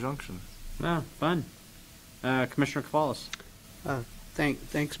in Grand Junction. Oh, fun. Commissioner Cavalis.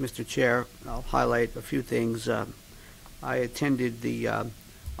 Thanks, Mr. Chair. I'll highlight a few things. I attended the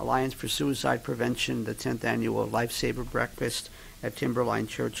Alliance for Suicide Prevention, the 10th Annual Lifesaver Breakfast at Timberline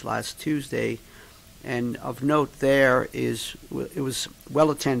Church last Tuesday. And of note there is it was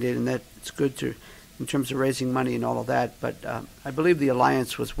well attended, and that it's good in terms of raising money and all of that. But I believe the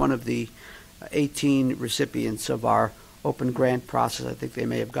Alliance was one of the 18 recipients of our open grant process. I think they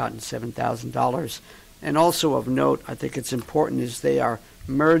may have gotten $7,000. And also of note, I think it's important, is they are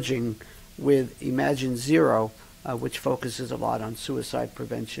merging with Imagine Zero, which focuses a lot on suicide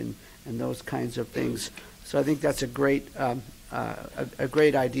prevention and those kinds of things. So I think that's a great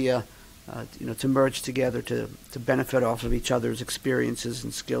idea. To merge together to benefit off of each other's experiences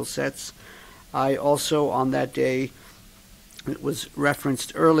and skill sets. I also, on that day, it was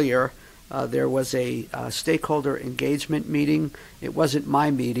referenced earlier, there was a stakeholder engagement meeting. It wasn't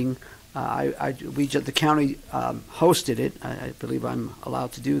my meeting. The county hosted it. I believe I'm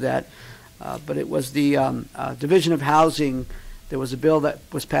allowed to do that. But it was the Division of Housing. There was a bill that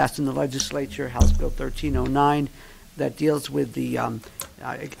was passed in the legislature, House Bill 1309, that deals with the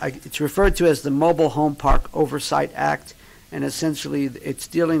it's referred to as the Mobile Home Park Oversight Act, and essentially it's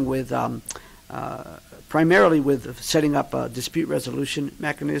dealing with primarily with setting up a dispute resolution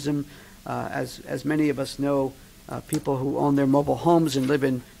mechanism. As many of us know, people who own their mobile homes and live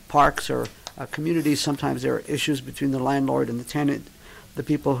in parks or communities, sometimes there are issues between the landlord and the tenant, the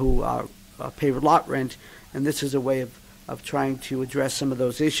people who pay lot rent, and this is a way of trying to address some of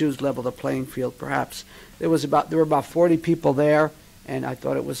those issues, level the playing field perhaps. There were about 40 people there, and I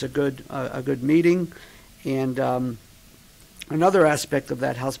thought it was a good meeting. And another aspect of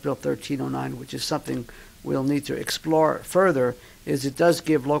that House Bill 1309, which is something we'll need to explore further, is it does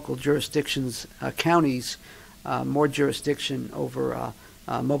give local jurisdictions, counties, more jurisdiction over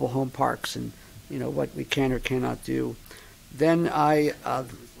mobile home parks and what we can or cannot do. Then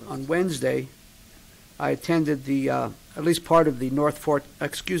on Wednesday, I attended at least part of the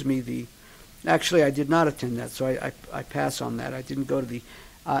actually I did not attend that, so I pass on that. I didn't go to the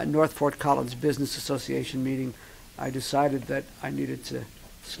North Fort Collins Business Association meeting. I decided that I needed to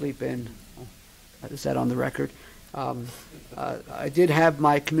sleep in. Is that on the record? I did have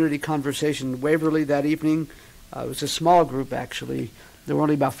my community conversation in Waverly that evening. It was a small group, actually. There were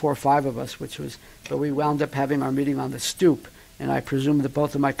only about 4 or 5 of us, but we wound up having our meeting on the stoop, and I presume that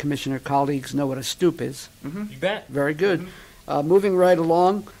both of my commissioner colleagues know what a stoop is. Mm-hmm. You bet. Very good. Moving right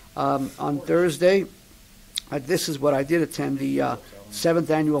along, on Thursday, this is what I did attend, the 7th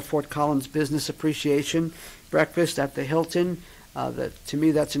Annual Fort Collins Business Appreciation Breakfast at the Hilton. To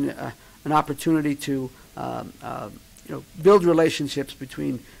me, that's an opportunity to build relationships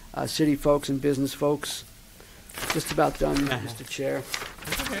between city folks and business folks. Just about done, Mr. Chair.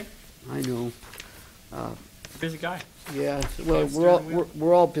 That's okay. I know. Busy guy. Yeah. Well,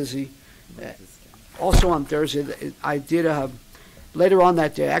 we're all busy. Also on Thursday, I did later on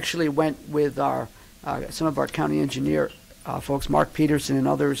that day. I actually went with some of our county engineer folks, Mark Peterson and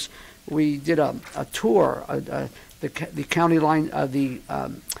others, we did a tour, the county line,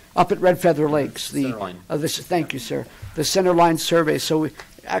 up at Red Feather Lakes. Center line. Thank you, sir. The center line survey. So we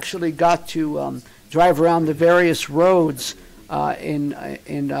actually got to drive around the various roads in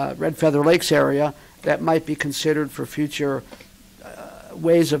Red Feather Lakes area that might be considered for future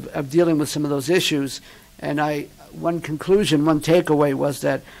ways of dealing with some of those issues. And one takeaway was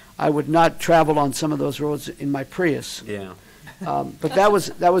that I would not travel on some of those roads in my Prius. Yeah. But that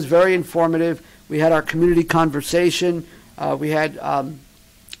was very informative. We had our community conversation. We had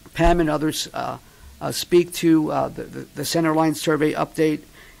Pam and others speak to the Centerline survey update.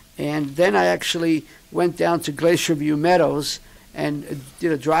 And then I actually went down to Glacier View Meadows and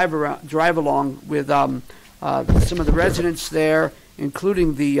did a drive along with some of the residents there,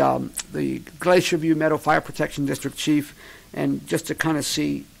 including the Glacier View Meadow Fire Protection District Chief, and just to kind of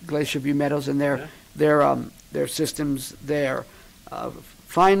see Glacier View Meadows and their systems there.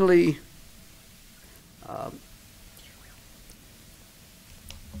 Finally,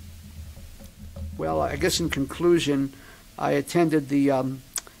 well, I guess in conclusion, I attended the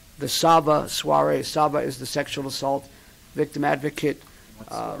SAVA soiree. SAVA is the Sexual Assault Victim Advocate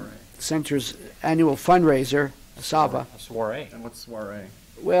Center's annual fundraiser. SAVA. Soiree. And what's soiree?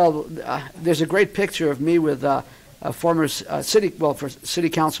 Well, there's a great picture of me with a former City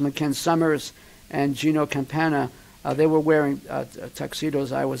Councilman Ken Summers and Gino Campana. They were wearing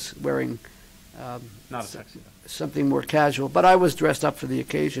tuxedos. I was wearing not a tuxedo. Something more casual, but I was dressed up for the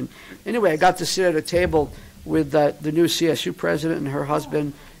occasion. Anyway, I got to sit at a table with the new CSU president and her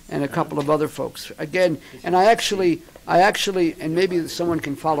husband and a couple of other folks. Again, and I actually, and maybe someone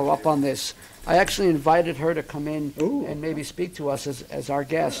can follow up on this, I actually invited her to come in and maybe speak to us as our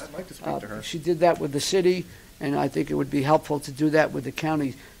guest. I'd like to speak to her. She did that with the city, and I think it would be helpful to do that with the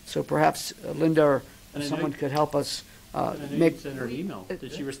county. So perhaps Linda or someone could help us make. Send her an email.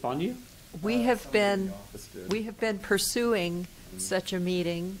 Did she respond to you? We have been pursuing such a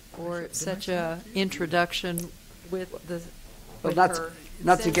meeting or such a introduction with her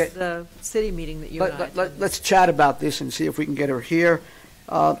not to get the city meeting that you and I attended. Let's chat about this and see if we can get her here.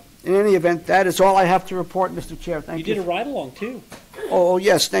 In any event, that is all I have to report, Mr. Chair. Thank you. You did a ride-along, too. Oh,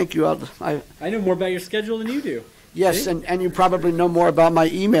 yes, thank you. I know more about your schedule than you do. Yes, and you probably know more about my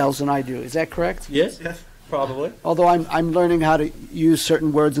emails than I do. Is that correct? Yes, probably. Although I'm learning how to use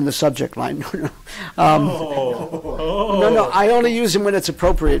certain words in the subject line. No, I only use them when it's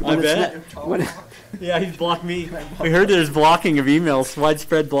appropriate. When I bet. Yeah, he's blocked me. We heard there's blocking of emails,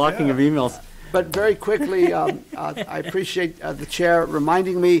 widespread blocking of emails. But very quickly, I appreciate the chair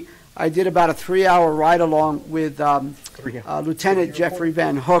reminding me. I did about a 3-hour ride-along with Lieutenant Jeffrey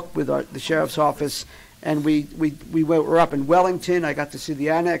Van Hook with the sheriff's office, and we were up in Wellington. I got to see the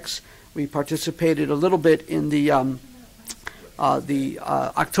annex. We participated a little bit in the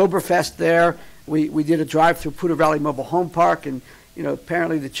Oktoberfest there. We did a drive through Poudre Valley Mobile Home Park, and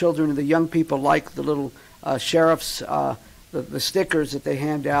apparently the children and the young people like the little sheriff's the stickers that they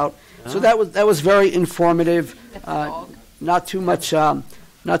hand out. So that was very informative. Not too much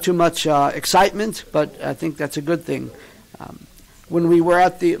excitement, but I think that's a good thing. When we were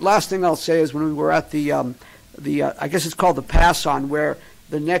at the last thing I'll say is when we were at the I guess it's called the pass on, where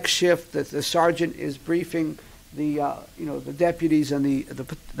the next shift the sergeant is briefing the deputies and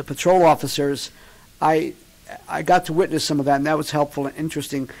the patrol officers. I got to witness some of that, and that was helpful and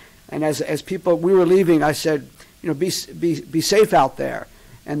interesting. And as people we were leaving, I said, be safe out there.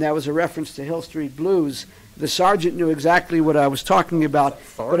 And that was a reference to Hill Street Blues. The sergeant knew exactly what I was talking about.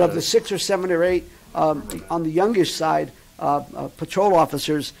 But of the 6 or 7 or 8 on the youngish side, patrol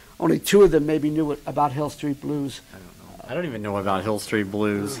officers, only 2 of them maybe knew about Hill Street Blues. I don't even know about Hill Street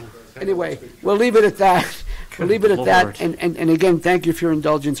Blues. Anyway, we'll leave it at that. We'll leave it at that. And again, thank you for your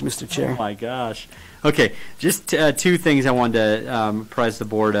indulgence, Mr. Chair. Oh, my gosh. Okay, just 2 things I wanted to apprise the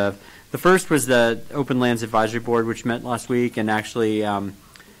board of. The first was the Open Lands Advisory Board, which met last week, and actually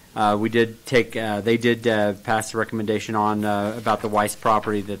we did take, they did pass a recommendation on about the Weiss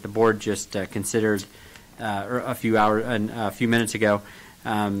property that the board just considered a few minutes ago.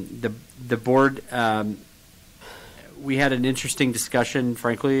 The board, we had an interesting discussion,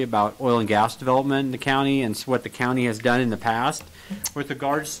 frankly, about oil and gas development in the county and what the county has done in the past with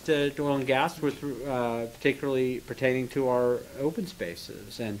regards to oil and gas, particularly pertaining to our open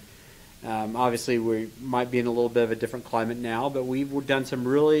spaces. And obviously, we might be in a little bit of a different climate now, but we've done some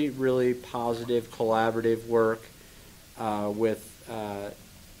really, really positive, collaborative work with,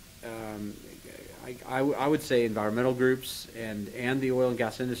 I would say, environmental groups and the oil and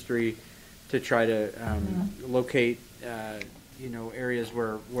gas industry to try to locate, areas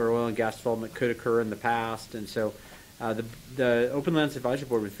where oil and gas development could occur in the past. And so The Open Lands Advisory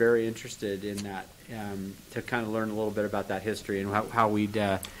Board was very interested in that, to kind of learn a little bit about that history and how we'd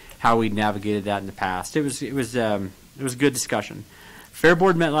navigated that in the past. It was a good discussion. Fair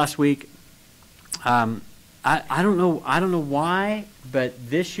Board met last week. I don't know why, but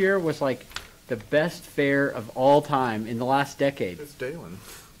this year was like the best fair of all time in the last decade. It's Dalen.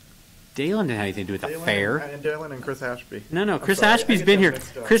 Dalen didn't have anything to do with the fair. And Dalen and Chris Ashby. No, Chris Ashby's been here.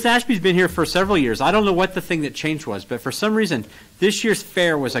 Chris Ashby's been here for several years. I don't know what the thing that changed was, but for some reason, this year's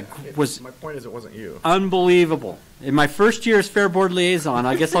fair was My point is, it wasn't you. unbelievable. In my first year as Fair Board liaison,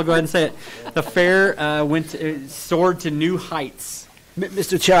 I guess I'll go ahead and say it, the fair soared to new heights.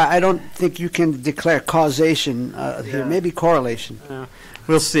 Mr. Chair, I don't think you can declare causation here, maybe correlation.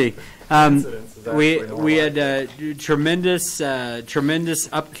 We'll see. We had tremendous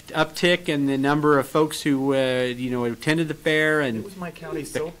uptick in the number of folks who attended the fair, and It was my county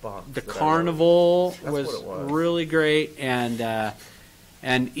soapbox. the that I carnival wrote. was, That's what it was. really great, and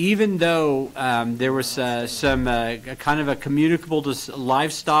even though there was some kind of a communicable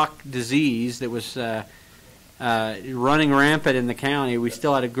livestock disease that was running rampant in the county, we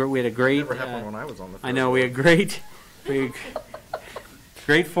still had a great. Never happened when I was on the I know we had great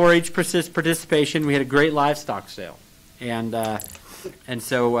 4-H participation. We had a great livestock sale, and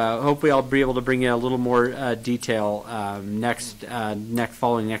so hopefully I'll be able to bring you a little more detail following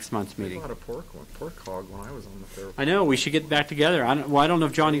next month's I meeting. bought a pork hog when I was on the fair. I know we should get back together. I don't know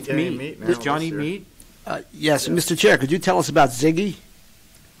if John eats Get any meat. meat now Does John this eat year. meat? Yes, Mr. Chair, could you tell us about Ziggy?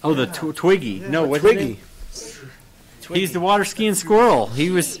 Oh, the Twiggy. No, what's Twiggy. He's the water skiing squirrel.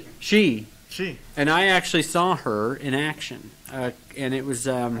 She. She. And I actually saw her in action, and it was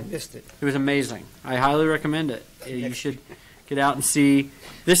I missed it. it was amazing. I highly recommend it. You should get out and see.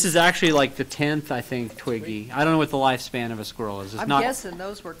 This is actually like the 10th, I think, Twiggy. I don't know what the lifespan of a squirrel is. It's I'm not. guessing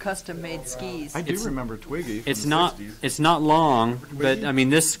those were custom-made skis. I do remember Twiggy. It's not. It's not long, but I mean,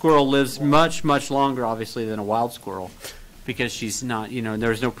 this squirrel lives much, much longer, obviously, than a wild squirrel, because she's not.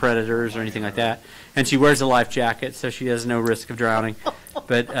 There's no predators or anything like that, and she wears a life jacket, so she has no risk of drowning.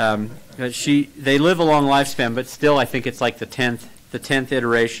 But they live a long lifespan, but still, I think it's like the 10th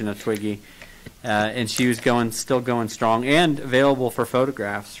iteration of Twiggy, and she was still going strong and available for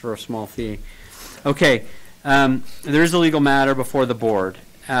photographs for a small fee. Okay, there is a legal matter before the board.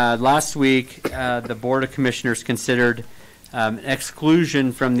 Last week, the Board of Commissioners considered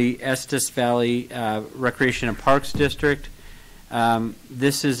exclusion from the Estes Valley Recreation and Parks District.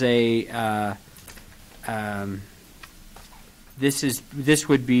 This is this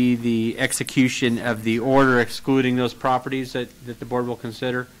would be the execution of the order excluding those properties that the board will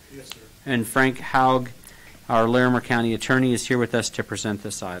consider. Yes, sir. And Frank Haug, our Larimer County attorney, is here with us to present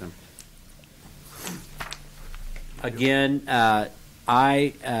this item. Again, I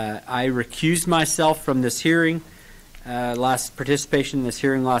recused myself from this hearing, last participation in this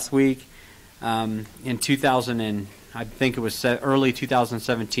hearing last week. In 2000, and I think it was early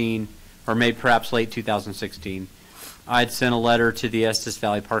 2017, or maybe perhaps late 2016. I had sent a letter to the Estes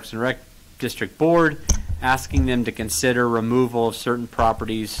Valley Parks and Rec District Board asking them to consider removal of certain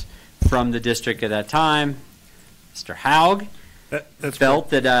properties from the district at that time. Mr. Haug felt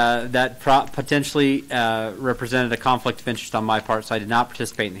that potentially represented a conflict of interest on my part, so I did not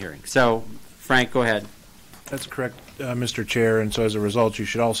participate in the hearing. So, Frank, go ahead. That's correct, Mr. Chair, and so as a result, you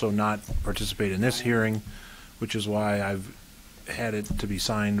should also not participate in this hearing, which is why I've had it to be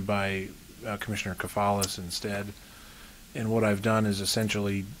signed by Commissioner Kafalis instead. And what I've done is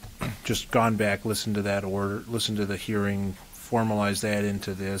essentially just gone back, listened to that order, listened to the hearing, formalized that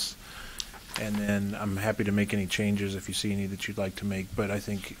into this, and then I'm happy to make any changes if you see any that you'd like to make. But I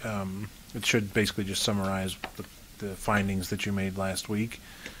think it should basically just summarize the findings that you made last week.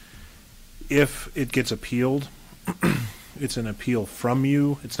 If it gets appealed, it's an appeal from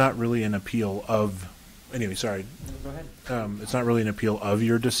you. It's not really an appeal of. Anyway, sorry. Go ahead. It's not really an appeal of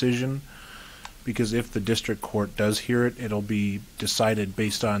your decision, because if the district court does hear it, it'll be decided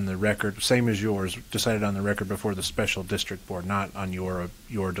based on the record, same as yours, decided on the record before the special district board, not on your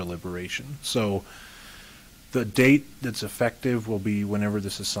deliberation. So the date that's effective will be whenever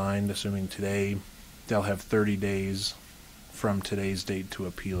this is signed, assuming today. They'll have 30 days from today's date to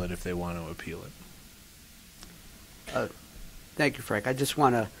appeal it if they want to appeal it. Thank you, Frank. I just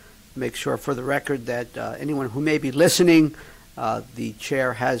want to make sure for the record that anyone who may be listening, the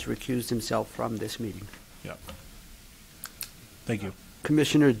chair has recused himself from this meeting. Yep. Thank you.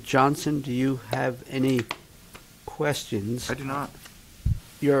 Commissioner Johnson, do you have any questions? I do not.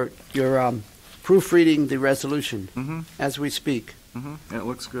 You're proofreading the resolution as we speak. And it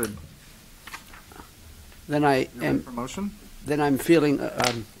looks good. Then I You ready am. for motion? then I'm feeling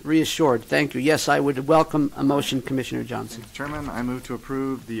reassured. Thank you. Yes, I would welcome a motion, Commissioner Johnson. Mr. Chairman, I move to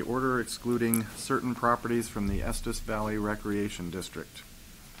approve the order excluding certain properties from the Estes Valley Recreation District.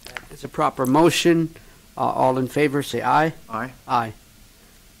 It's a proper motion. All in favor, say aye. Aye. Aye.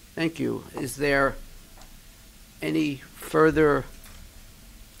 Thank you. Is there any further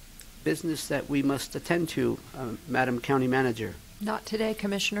business that we must attend to, Madam County Manager? Not today,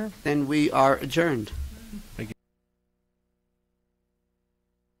 Commissioner. Then we are adjourned. Thank you.